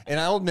guy,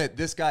 and I'll admit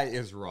this guy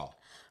is raw.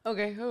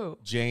 Okay, who?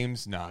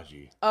 James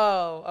Najee.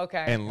 Oh,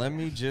 okay. And let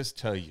me just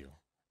tell you,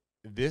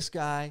 this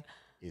guy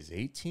is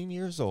 18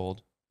 years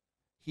old.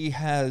 He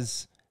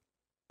has,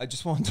 I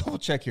just want to double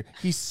check here.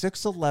 He's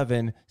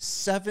 6'11",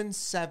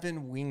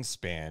 7'7"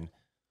 wingspan,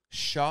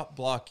 shot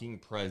blocking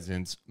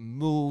presence,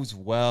 moves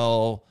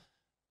well,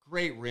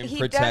 great rim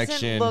protection.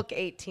 He doesn't look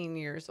 18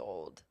 years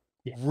old.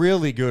 Yeah.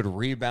 Really good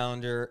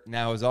rebounder.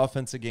 Now his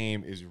offensive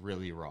game is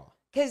really raw.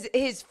 Because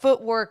his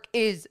footwork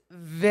is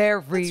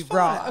very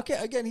raw. Okay,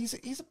 again,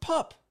 he's a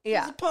pup.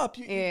 Yeah. He's a pup.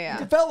 You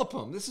develop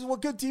him. This is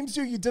what good teams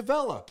do. You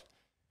develop.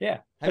 Yeah.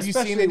 Have you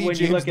seen any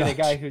James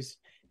Nudge?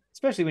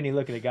 Especially when you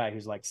look at a guy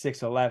who's like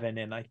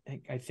 6'11", and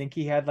I think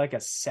he had like a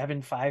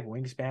 7'5"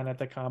 wingspan at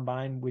the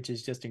combine, which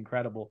is just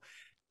incredible.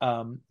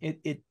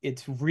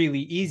 It's really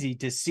easy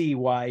to see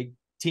why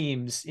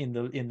teams in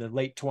the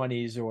late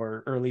 20s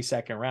or early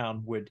second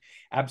round would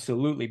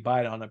absolutely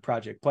bite on a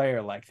project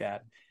player like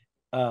that.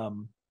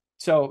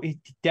 So he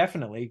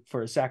definitely,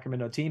 for a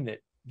Sacramento team that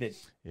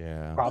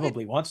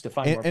probably wants to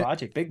find more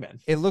project big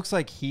men. It looks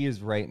like he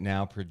is right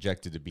now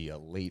projected to be a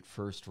late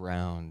first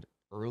round,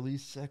 early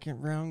second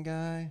round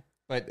guy.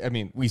 But I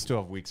mean, we still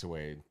have weeks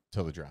away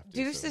till the draft.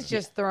 Deuce is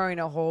just throwing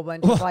a whole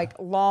bunch of like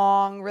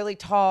long, really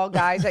tall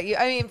guys at you.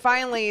 I mean,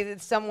 finally,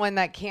 it's someone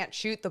that can't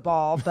shoot the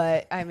ball.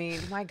 But I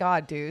mean, my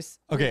God, Deuce.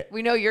 Okay,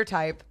 we know your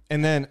type.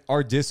 And then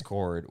our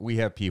Discord, we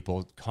have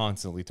people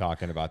constantly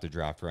talking about the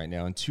draft right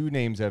now, and 2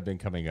 names have been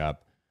coming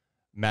up.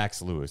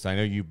 Max Lewis. I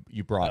know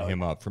you brought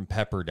him up from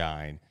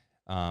Pepperdine.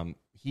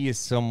 He is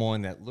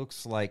someone that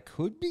looks like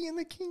could be in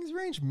the Kings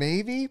range,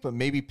 maybe, but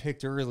maybe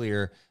picked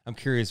earlier. I'm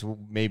curious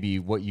maybe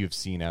what you've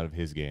seen out of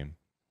his game.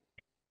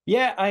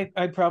 Yeah,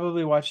 I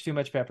probably watched too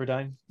much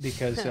Pepperdine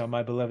because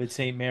my beloved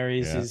St.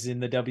 Mary's is in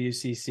the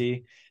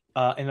WCC.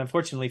 And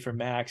unfortunately for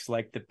Max,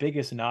 like the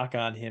biggest knock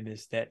on him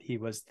is that he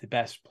was the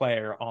best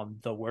player on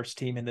the worst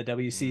team in the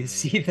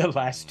WCC the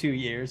last 2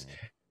 years.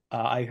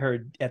 I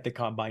heard at the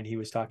combine he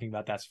was talking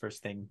about that's the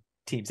first thing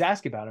teams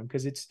ask about him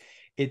because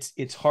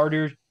it's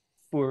harder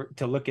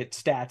to look at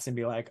stats and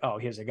be like, oh,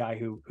 here's a guy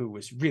who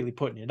was really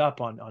putting it up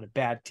on a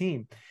bad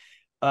team.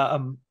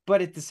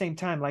 But at the same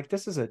time, like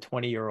this is a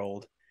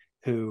 20-year-old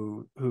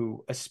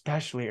who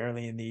especially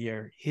early in the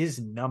year, his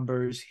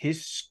numbers,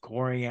 his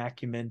scoring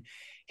acumen,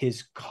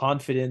 his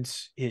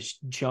confidence, his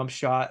jump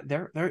shot,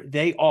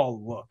 they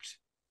all looked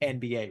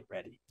NBA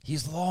ready.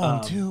 He's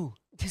long too.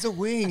 He's a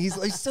wing. He's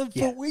like 7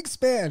 foot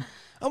wingspan.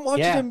 I'm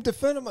watching him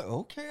defend. I'm like,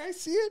 okay, I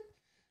see it.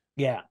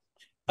 Yeah.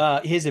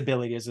 His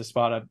ability as a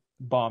spot-up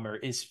bomber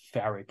is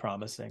very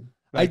promising.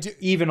 Like,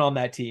 even on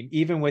that team,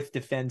 even with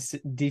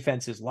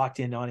defenses locked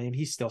in on him,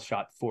 he still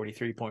shot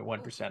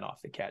 43.1%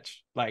 off the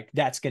catch. Like,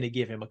 that's going to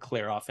give him a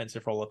clear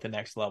offensive role at the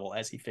next level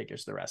as he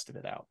figures the rest of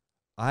it out.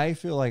 I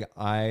feel like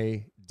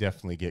I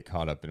definitely get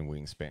caught up in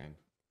wingspan.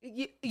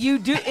 You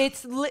do.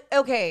 It's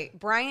okay,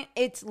 Bryant.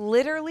 It's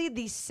literally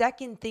the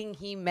second thing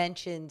he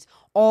mentions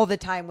all the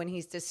time when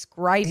he's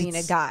describing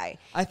a guy.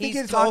 I think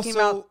he's it's talking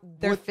also about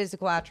their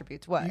physical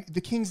attributes. What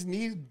the Kings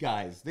need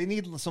guys. They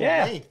need some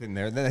length in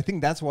there. I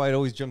think that's why it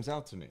always jumps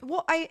out to me.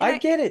 Well, I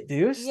get it,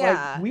 Deuce.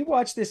 Yeah. Like, we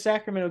watched this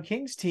Sacramento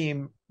Kings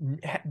team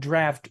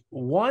draft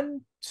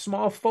one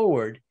small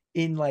forward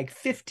in like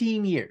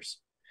 15 years.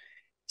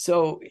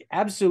 So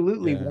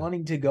absolutely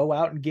wanting to go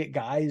out and get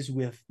guys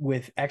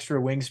with extra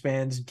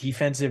wingspans,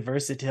 defensive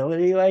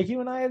versatility, like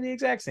you and I have the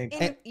exact same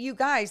thing. And you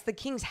guys, the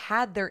Kings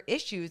had their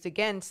issues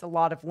against a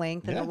lot of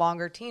length and the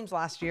longer teams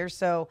last year.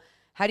 So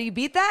how do you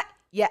beat that?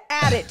 You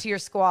add it to your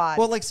squad.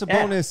 Well, like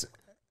Sabonis,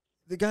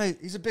 the guy,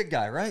 he's a big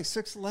guy, right?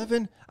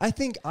 6'11". I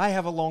think I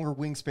have a longer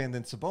wingspan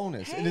than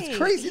Sabonis, and it's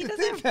crazy to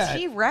think that.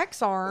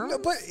 T-Rex arms. No,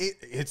 but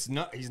it's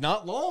not. He's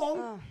not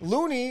long.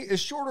 Looney is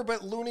shorter,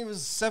 but Looney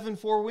was 7'4"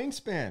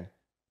 wingspan.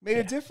 Made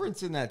a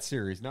difference in that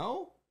series,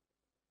 no?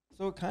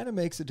 So it kind of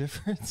makes a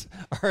difference.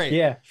 All right.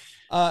 Yeah.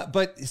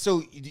 But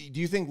so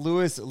do you think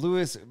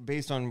Lewis,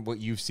 based on what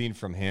you've seen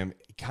from him,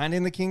 kind of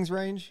in the Kings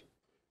range?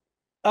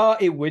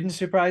 It wouldn't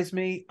surprise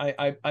me.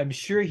 I'm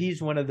sure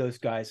he's one of those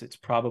guys that's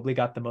probably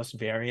got the most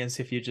variance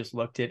if you just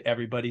looked at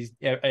every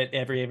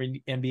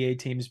NBA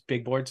team's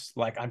big boards.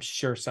 Like, I'm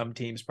sure some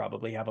teams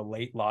probably have a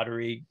late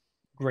lottery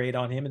grade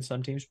on him, and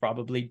some teams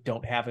probably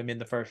don't have him in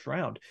the first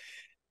round.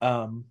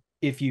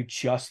 If you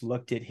just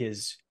looked at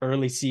his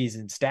early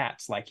season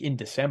stats, like in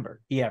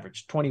December, he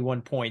averaged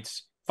 21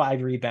 points,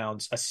 5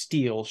 rebounds, a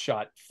steal,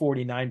 shot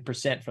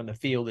 49% from the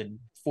field and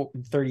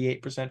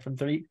 38% from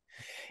three.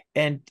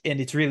 And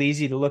it's really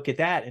easy to look at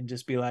that and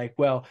just be like,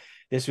 well,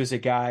 this was a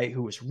guy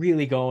who was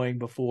really going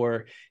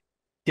before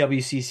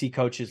WCC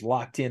coaches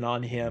locked in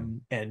on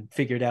him and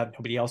figured out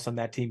nobody else on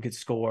that team could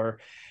score.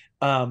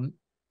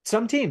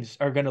 Some teams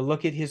are going to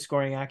look at his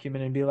scoring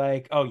acumen and be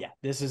like, oh yeah,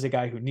 this is a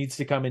guy who needs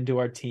to come into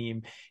our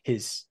team.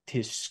 His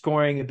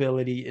scoring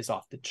ability is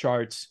off the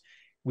charts.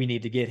 We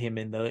need to get him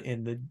in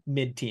the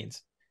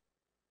mid-teens.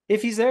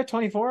 If he's there at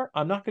 24,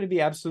 I'm not going to be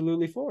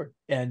absolutely for it.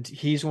 And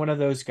he's one of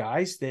those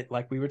guys that,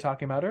 like we were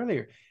talking about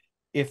earlier,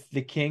 if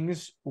the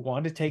Kings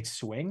want to take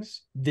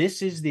swings,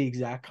 this is the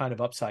exact kind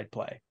of upside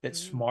play that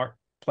smart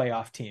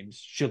playoff teams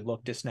should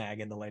look to snag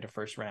in the later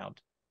first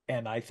round.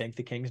 And I think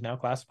the Kings now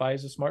classify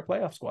as a smart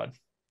playoff squad.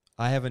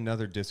 I have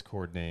another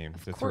Discord name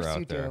to throw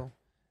out there. Do.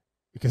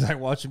 Because I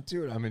watch him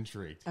too, and I'm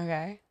intrigued.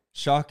 Okay.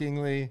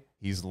 Shockingly,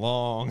 he's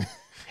long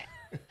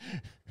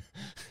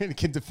and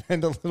can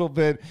defend a little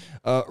bit.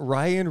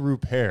 Ryan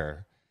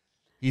Rupert.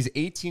 He's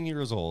 18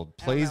 years old,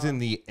 plays in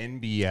the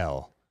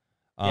NBL.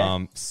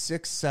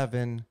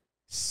 6'7",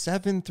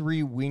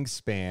 7'3"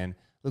 wingspan.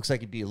 Looks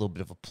like he'd be a little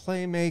bit of a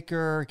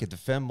playmaker, could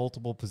defend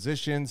multiple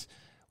positions.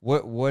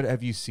 What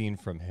have you seen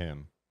from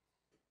him?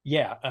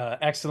 Yeah,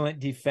 excellent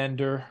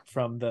defender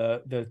from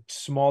the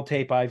small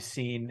tape I've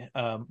seen.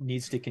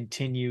 Needs to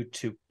continue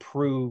to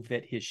prove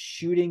that his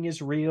shooting is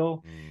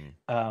real,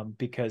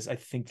 because I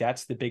think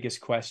that's the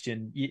biggest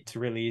question. It's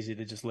really easy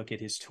to just look at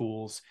his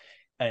tools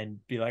and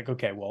be like,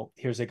 okay, well,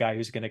 here's a guy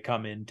who's going to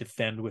come in,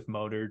 defend with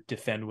motor,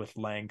 defend with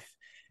length.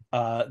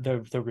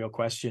 The real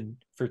question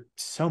for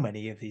so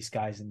many of these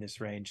guys in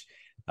this range,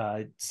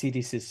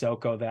 CD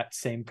Sissoko, that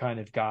same kind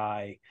of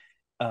guy,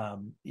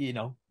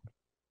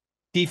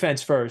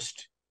 defense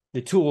first,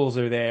 the tools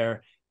are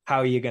there. How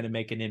are you going to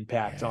make an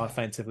impact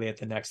offensively at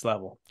the next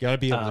level? Got to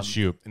be able to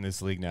shoot in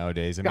this league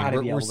nowadays. I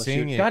mean, we're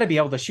seeing it. Got to be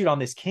able to shoot on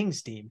this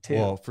Kings team too.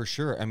 Well, for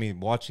sure. I mean,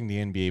 watching the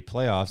NBA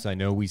playoffs, I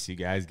know we see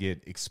guys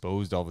get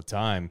exposed all the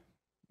time.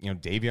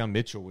 Davion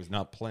Mitchell was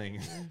not playing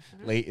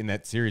late in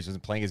that series,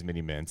 wasn't playing as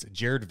many minutes.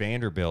 Jared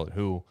Vanderbilt,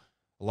 who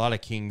a lot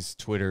of Kings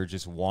Twitter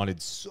just wanted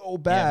so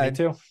bad.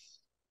 Yeah, me too.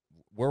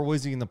 Where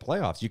was he in the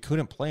playoffs? You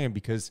couldn't play him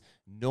because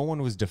no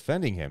one was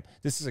defending him.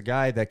 This is a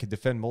guy that could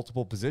defend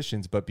multiple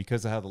positions, but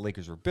because of how the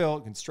Lakers were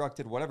built,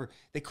 constructed, whatever,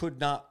 they could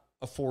not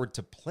afford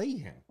to play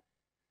him.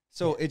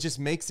 So it just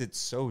makes it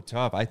so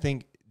tough. I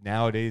think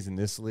nowadays in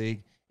this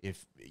league,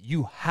 if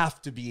you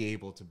have to be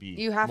able to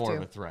be more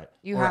of a threat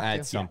or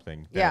add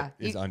something that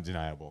is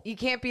undeniable. You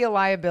can't be a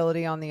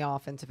liability on the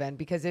offensive end,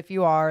 because if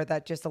you are,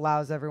 that just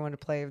allows everyone to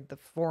play the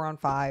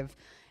 4-on-5.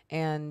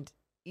 And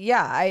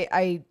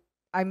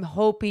I'm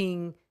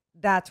hoping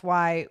that's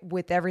why,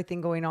 with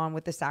everything going on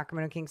with the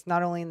Sacramento Kings,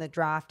 not only in the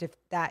draft, if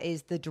that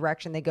is the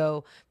direction they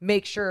go,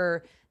 make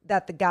sure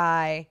that the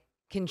guy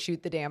can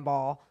shoot the damn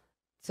ball.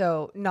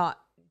 So not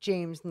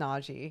James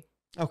Nagy.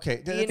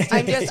 Okay.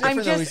 I'm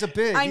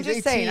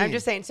just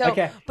saying. So,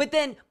 okay. But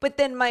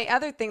then my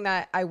other thing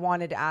that I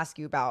wanted to ask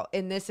you about,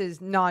 and this is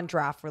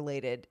non-draft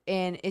related,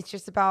 and it's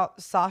just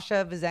about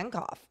Sasha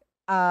Vezenkov.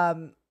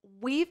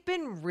 We've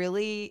been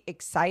really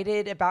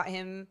excited about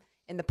him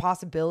and the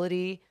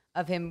possibility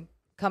of him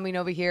coming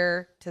over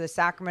here to the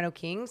Sacramento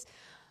Kings.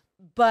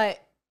 But,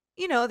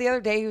 the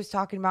other day he was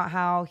talking about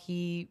how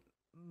he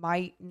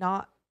might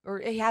not, or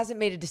he hasn't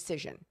made a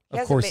decision.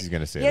 Of course he's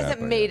going to say that. He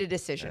hasn't made yeah. a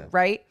decision, Yeah.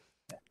 right?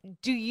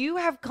 Do you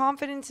have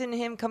confidence in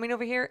him coming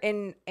over here?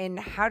 And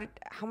how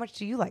much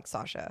do you like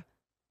Sasha?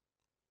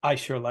 I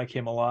sure like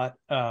him a lot.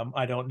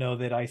 I don't know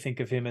that I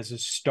think of him as a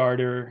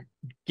starter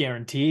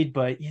guaranteed,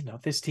 but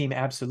this team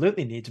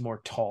absolutely needs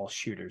more tall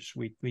shooters.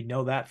 We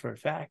know that for a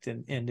fact.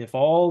 And if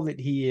all that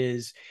he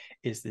is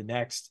the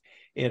next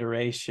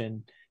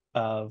iteration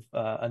of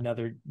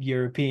another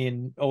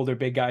European older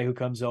big guy who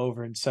comes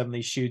over and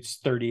suddenly shoots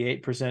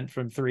 38%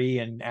 from three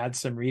and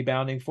adds some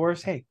rebounding for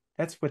us, hey,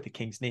 that's what the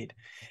Kings need.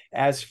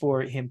 As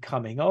for him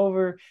coming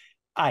over,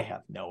 I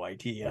have no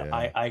idea.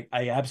 Yeah.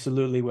 I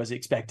absolutely was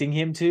expecting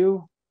him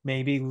to.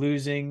 Maybe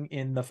losing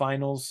in the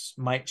finals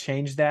might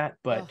change that,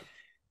 but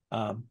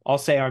I'll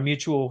say our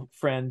mutual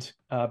friend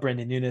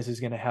Brendan Nunes is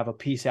going to have a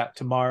piece out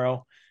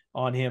tomorrow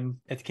on him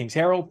at the King's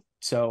Herald,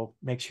 so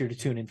make sure to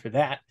tune in for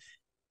that.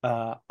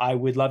 I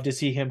would love to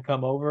see him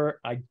come over.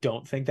 I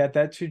don't think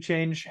that should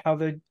change how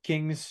the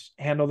Kings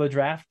handle the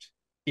draft.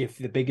 If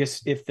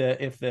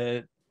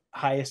the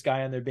highest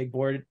guy on their big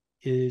board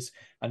is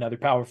another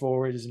power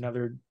forward, is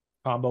another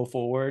combo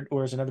forward,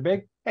 or is another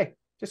big, hey,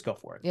 just go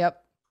for it. Yep.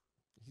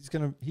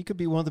 He could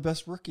be one of the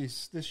best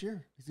rookies this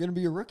year. He's going to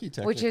be a rookie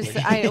technically. He's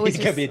going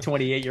to be a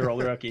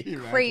 28-year-old rookie.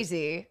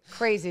 Crazy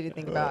to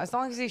think about. As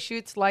long as he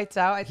shoots lights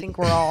out, I think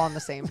we're all on the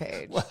same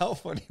page. Well, how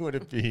funny would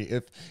it be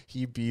if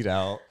he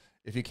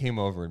came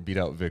over and beat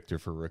out Victor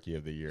for rookie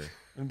of the year?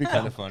 It'd be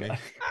kind of funny.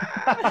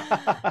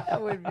 That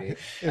would be.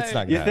 It's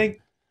not.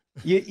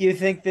 You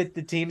think that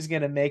the team's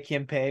going to make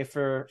him pay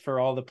for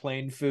all the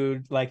plain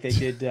food like they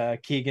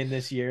did Keegan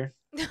this year?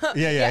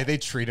 Yeah. They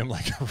treat him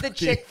like a rookie. The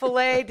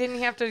Chick-fil-A, didn't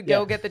he have to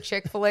go get the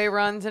Chick-fil-A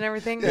runs and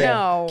everything? Yeah.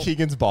 No.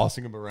 Keegan's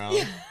bossing him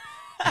around.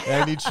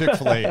 I need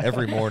Chick-fil-A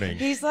every morning.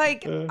 He's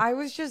like, I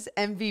was just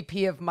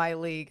MVP of my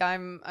league.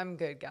 I'm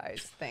good,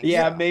 guys. Thanks.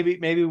 Yeah,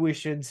 maybe we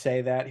should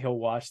say that. He'll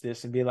watch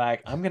this and be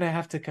like, I'm going to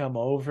have to come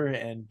over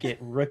and get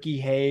rookie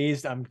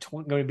hazed. I'm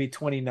going to be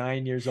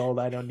 29 years old.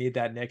 I don't need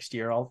that next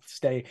year. I'll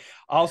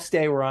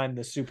stay where I'm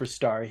the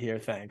superstar here.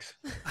 Thanks.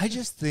 I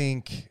just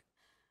think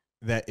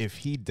that if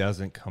he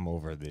doesn't come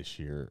over this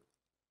year,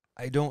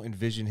 I don't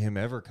envision him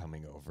ever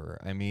coming over.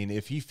 I mean,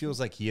 if he feels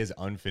like he has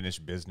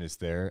unfinished business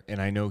there,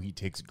 and I know he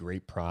takes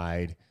great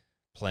pride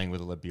playing with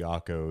the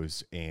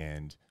Olympiacos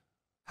and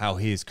how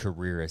his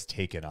career has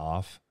taken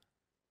off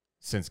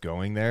since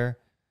going there,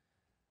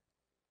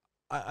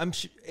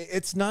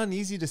 it's not an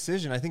easy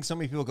decision. I think so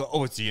many people go,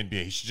 oh, it's the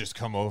NBA, he should just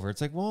come over. It's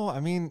like, well,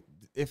 I mean,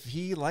 if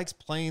he likes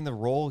playing the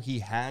role he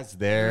has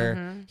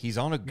there, he's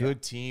on a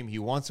good team, he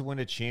wants to win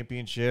a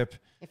championship.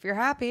 If you're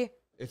happy.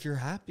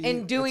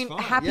 And doing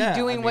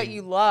what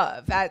you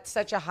love at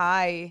such a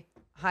high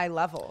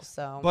level.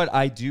 So, but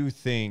I do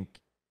think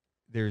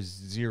there's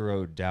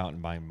zero doubt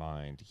in my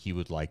mind he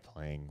would like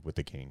playing with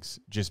the Kings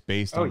just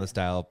based on the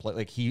style of play.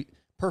 Like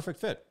perfect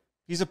fit.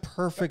 He's a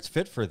perfect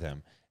fit for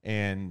them.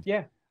 And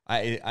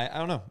I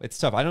don't know. It's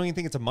tough. I don't even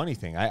think it's a money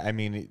thing. I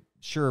mean,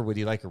 sure, would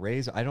he like a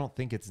raise? I don't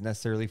think it's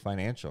necessarily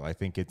financial. I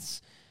think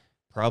it's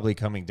probably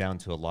coming down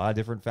to a lot of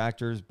different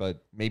factors,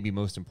 but maybe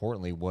most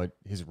importantly, what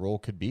his role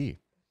could be.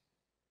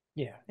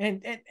 Yeah,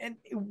 and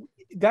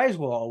guys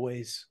will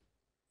always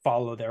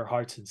follow their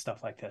hearts and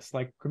stuff like this.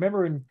 Like,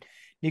 remember when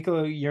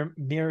Nikola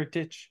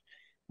Mirotic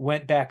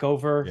went back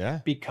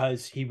over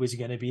because he was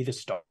going to be the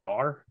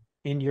star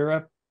in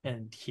Europe,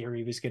 and here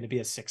he was going to be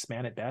a sixth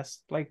man at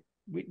best. Like,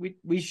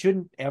 we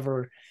shouldn't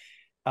ever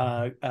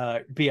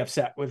be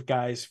upset with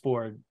guys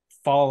for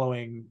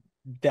following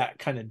that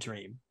kind of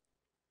dream.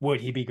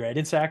 Would he be great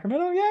in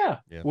Sacramento? Yeah.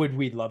 Would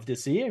we love to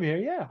see him here?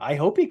 Yeah. I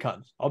hope he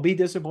comes. I'll be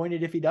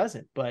disappointed if he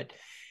doesn't. But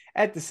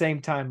at the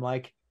same time,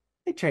 like,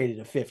 they traded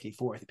a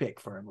 54th pick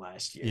for him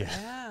last year.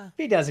 Yeah. If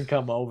he doesn't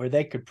come over,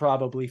 they could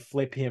probably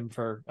flip him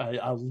for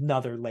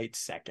another late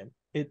second.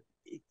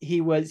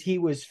 He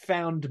was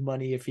found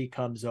money if he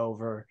comes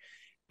over,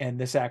 and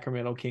the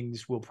Sacramento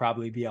Kings will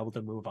probably be able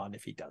to move on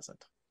if he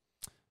doesn't.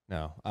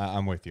 No,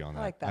 I'm with you on that.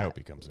 I like that. I hope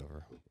he comes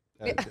over.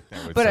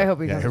 But I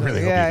hope he comes over.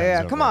 Really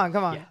yeah. Come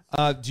on.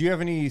 Yeah. Do you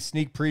have any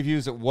sneak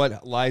previews of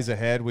what lies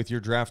ahead with your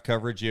draft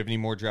coverage? Do you have any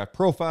more draft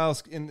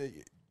profiles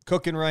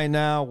cooking right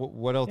now?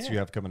 What else do you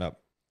have coming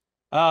up?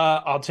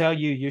 I'll tell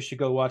you should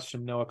go watch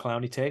some Noah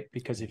Clowney tape,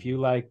 because if you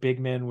like big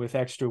men with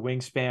extra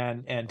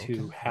wingspan and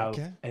who have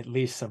at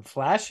least some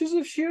flashes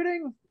of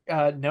shooting,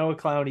 Noah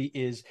Clowney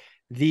is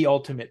the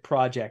ultimate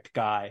project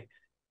guy.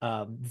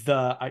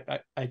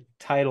 I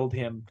titled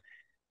him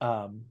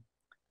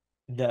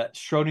the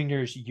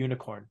Schrodinger's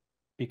unicorn,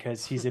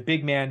 because he's a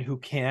big man who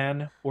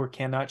can or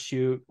cannot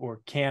shoot,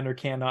 or can or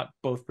cannot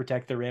both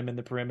protect the rim and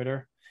the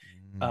perimeter.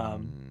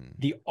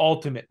 The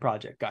ultimate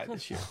project guy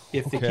this year.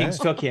 If the Kings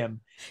took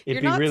him,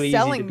 it'd be really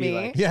easy to be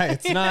like,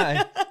 it's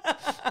not.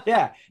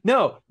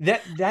 No,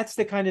 that's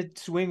the kind of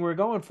swing we're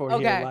going for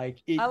here. Like,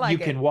 you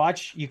can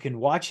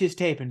watch his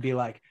tape and be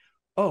like,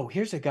 oh,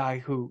 here's a guy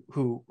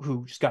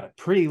who's got a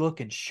pretty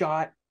looking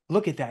shot,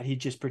 look at that. He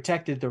just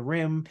protected the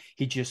rim.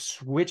 He just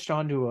switched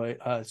onto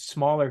a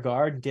smaller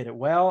guard and did it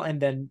well.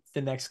 And then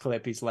the next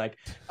clip, he's like,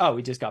 oh,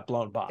 he just got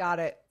blown by. Got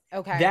it.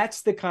 Okay.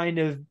 That's the kind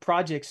of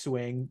project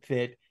swing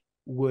that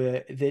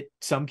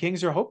some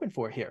Kings are hoping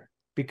for here,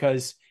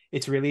 because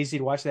it's really easy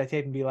to watch that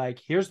tape and be like,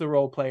 here's the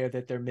role player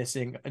that they're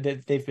missing,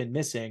 that they've been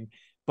missing.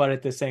 But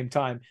at the same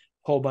time, a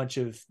whole bunch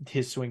of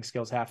his swing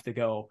skills have to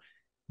go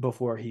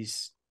before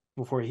he's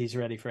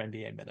ready for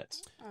NBA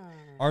minutes.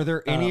 Are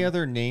there any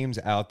other names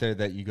out there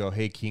that you go,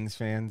 hey, Kings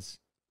fans,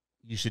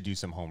 you should do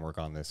some homework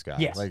on this guy?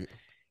 Yes. Like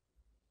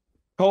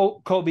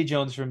Colby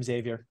Jones from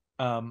Xavier.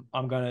 I'm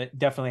going to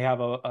definitely have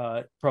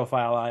a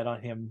profile eye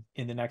on him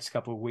in the next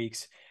couple of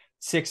weeks.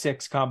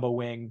 6'6" combo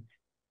wing,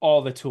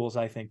 all the tools,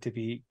 I think,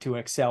 to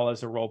excel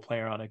as a role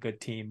player on a good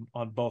team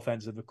on both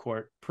ends of the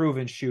court.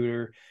 Proven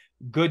shooter,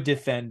 good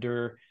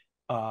defender,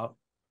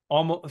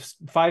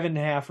 almost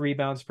 5.5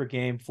 rebounds per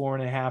game,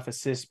 4.5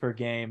 assists per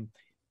game.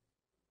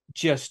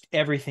 Just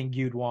everything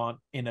you'd want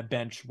in a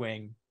bench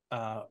wing.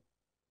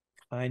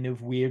 Kind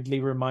of weirdly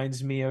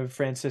reminds me of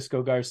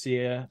Francisco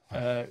Garcia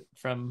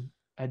from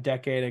a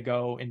decade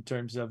ago in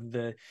terms of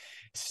the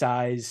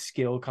size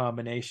skill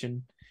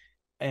combination.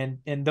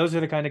 And those are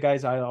the kind of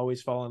guys I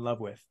always fall in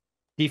love with.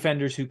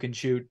 Defenders who can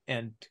shoot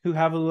and who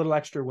have a little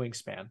extra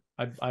wingspan.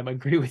 I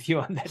agree with you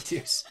on that,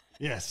 Deuce.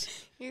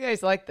 yes. You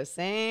guys like the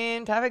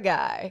same type of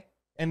guy.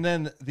 And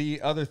then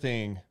the other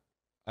thing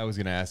I was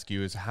going to ask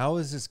you is, how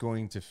is this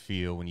going to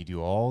feel when you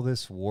do all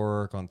this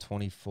work on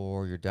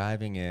 24, you're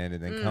diving in,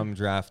 and then come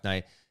draft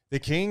night, the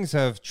Kings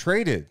have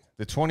traded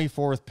the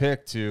 24th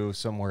pick to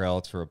somewhere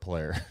else for a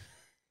player?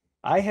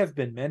 I have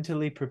been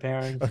mentally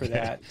preparing for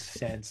that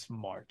since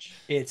March.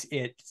 It's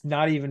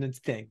not even a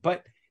thing.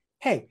 But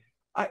hey,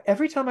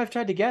 every time I've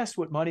tried to guess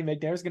what Monty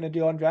McNair is going to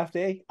do on draft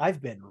day,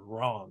 I've been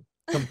wrong.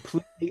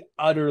 Completely,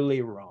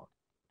 utterly wrong.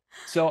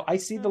 So I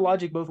see the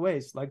logic both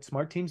ways. Like,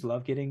 smart teams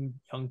love getting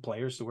young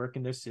players to work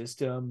in their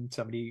system.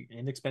 Somebody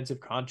inexpensive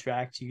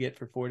contracts you get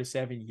for 4 to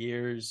 7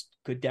 years,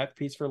 good depth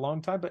piece for a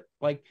long time. But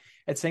like,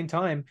 at the same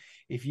time,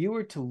 if you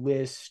were to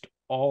list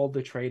all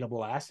the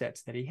tradable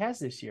assets that he has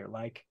this year,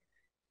 like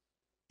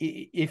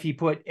if you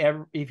put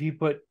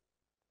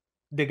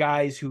the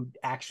guys who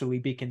actually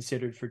be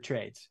considered for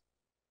trades,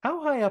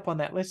 how high up on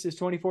that list is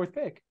 24th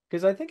pick?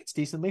 Because I think it's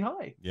decently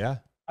high. Yeah.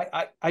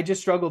 I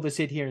just struggle to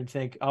sit here and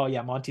think, oh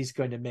yeah, Monty's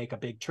going to make a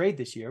big trade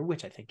this year,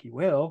 which I think he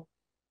will,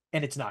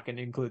 and it's not going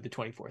to include the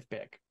 24th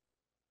pick.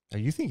 Oh,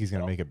 you think he's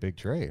going to make a big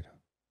trade?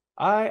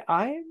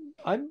 I'm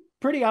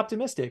pretty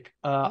optimistic.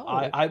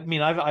 I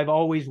mean, I've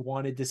always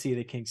wanted to see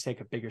the Kings take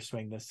a bigger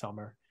swing this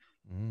summer.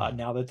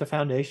 Now that the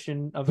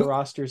foundation of the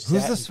roster is set,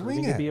 who's the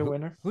swing to at? be a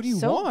winner. Who do you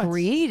So want?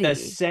 greedy. The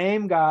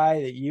same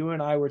guy that you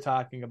and I were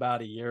talking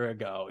about a year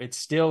ago. It's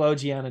still OG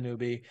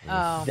Anunoby.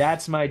 Oh.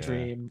 That's my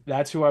dream.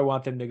 That's who I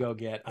want them to go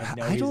get. I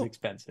know he's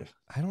expensive.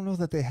 I don't know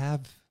that they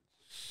have.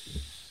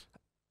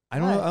 I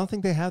don't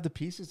think they have the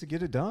pieces to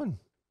get it done.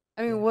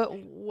 I mean,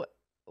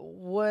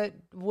 what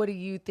are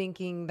you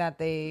thinking that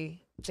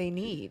they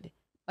need?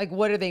 Like,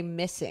 what are they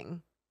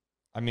missing?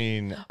 I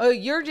mean, Oh,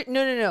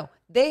 no.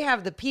 They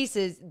have the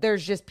pieces.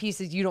 There's just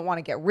pieces you don't want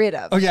to get rid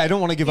of. oh yeah, I don't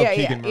want to give up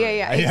Keegan Murray.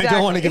 Yeah, I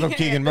don't want to give up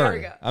exactly. Keegan There we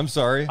Murray. go. I'm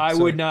sorry. I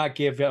would not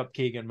give up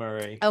Keegan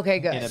Murray Okay,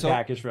 good. in a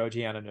package for OG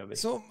Anunoby.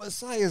 So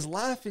Messiah is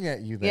laughing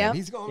at you. Then Yeah.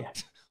 he's going. Yeah.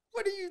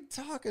 What are you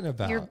talking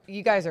about?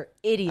 You guys are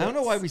idiots. I don't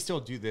know why we still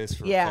do this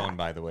for fun.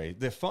 By the way,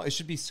 the phone, it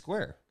should be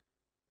square.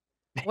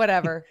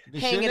 Whatever. It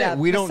Hang shouldn't it it? up.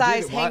 We don't do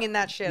Besides it. Why- hanging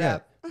that shit Yeah.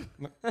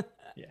 up.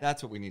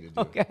 That's what we need to do.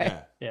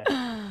 Okay.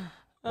 Yeah.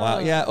 Wow.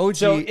 Yeah. OG.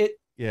 So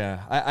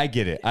yeah, I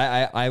get it.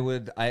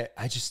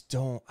 I just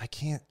don't. I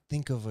can't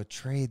think of a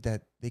trade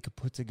that they could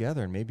put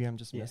together, and maybe I'm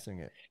just missing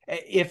it.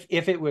 if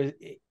it was,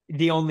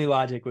 the only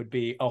logic would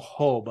be a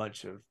whole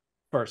bunch of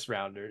first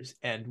rounders,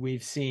 and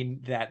we've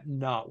seen that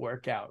not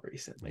work out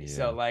recently. Yeah.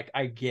 So like,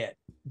 I get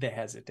the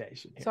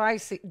hesitation here. So I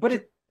see.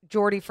 But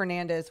Jordy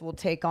Fernandez will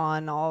take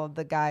on all of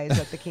the guys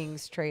at the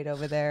Kings trade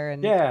over there.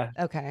 And yeah.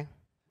 Okay.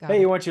 Got Hey,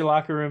 it. you want your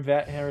locker room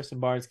vet? Harrison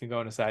Barnes can go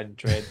on a side and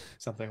trade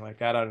something like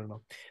that. I don't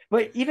know.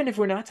 But even if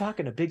we're not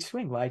talking a big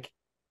swing, like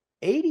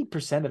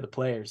 80% of the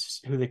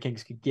players who the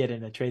Kings could get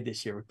in a trade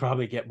this year would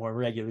probably get more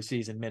regular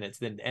season minutes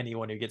than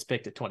anyone who gets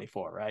picked at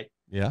 24, right?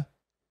 Yeah.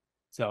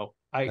 So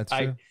That's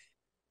true.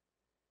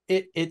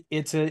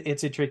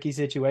 it's a tricky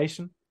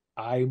situation.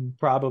 I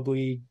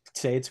probably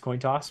say it's a coin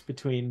toss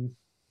between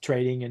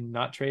trading and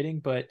not trading,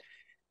 but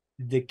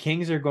the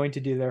Kings are going to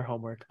do their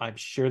homework. I'm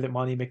sure that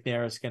Monty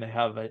McNair is going to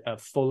have a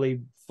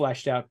fully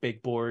fleshed out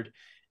big board,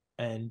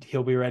 and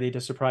he'll be ready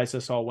to surprise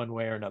us all one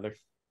way or another.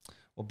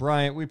 Well,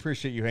 Bryant, we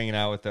appreciate you hanging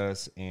out with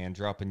us and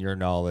dropping your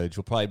knowledge.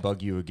 We'll probably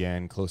bug you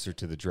again closer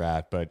to the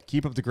draft, but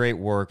keep up the great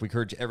work. We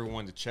encourage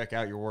everyone to check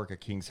out your work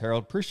at Kings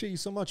Herald. Appreciate you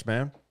so much,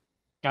 man.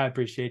 I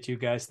appreciate you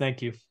guys.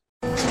 Thank you.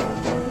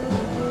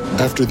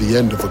 After the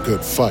end of a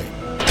good fight,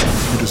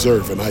 you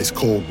deserve an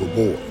ice-cold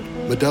reward.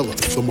 Modelo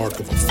is the mark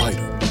of a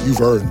fighter.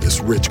 You've earned this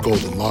rich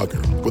golden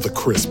lager with a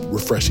crisp,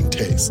 refreshing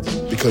taste.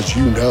 Because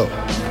you know,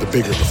 the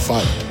bigger the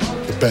fight,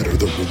 the better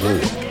the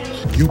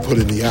reward. You put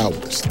in the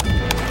hours,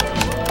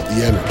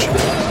 The energy,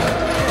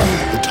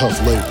 the tough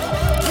labor.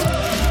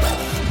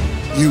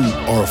 You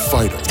are a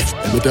fighter,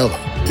 and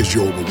Modelo is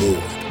your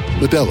reward.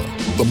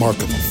 Modelo, the mark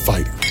of a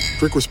fighter.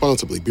 Drink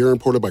responsibly. Beer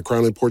imported by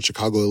Crown Imports,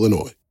 Chicago,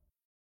 Illinois.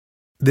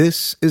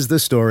 This is the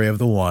story of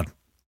the one.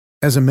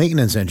 As a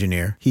maintenance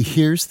engineer, he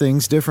hears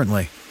things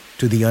differently.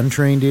 To the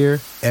untrained ear,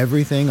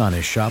 everything on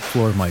his shop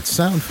floor might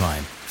sound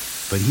fine,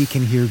 but he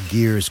can hear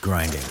gears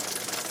grinding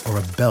or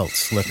a belt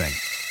slipping.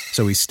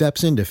 So he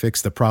steps in to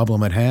fix the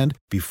problem at hand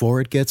before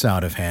it gets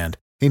out of hand.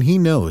 And he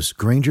knows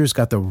Granger's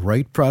got the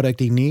right product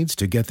he needs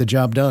to get the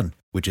job done,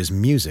 which is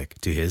music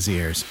to his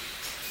ears.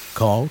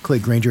 Call,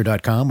 click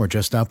Grainger.com, or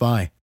just stop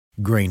by.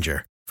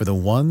 Grainger, for the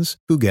ones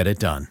who get it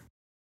done.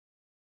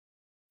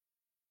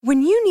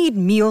 When you need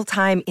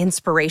mealtime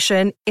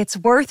inspiration, it's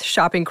worth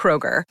shopping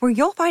Kroger, where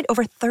you'll find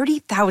over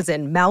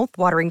 30,000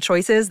 mouth-watering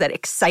choices that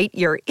excite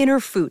your inner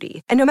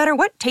foodie. And no matter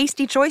what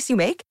tasty choice you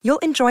make, you'll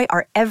enjoy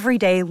our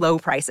everyday low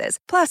prices,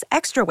 plus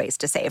extra ways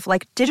to save,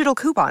 like digital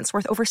coupons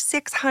worth over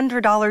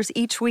 $600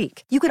 each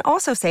week. You can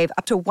also save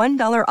up to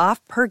 $1 off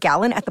per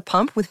gallon at the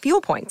pump with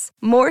fuel points.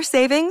 More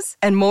savings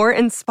and more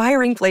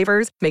inspiring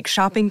flavors make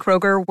shopping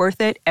Kroger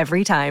worth it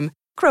every time.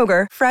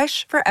 Kroger,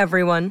 fresh for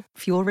everyone.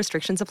 Fuel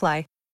restrictions apply.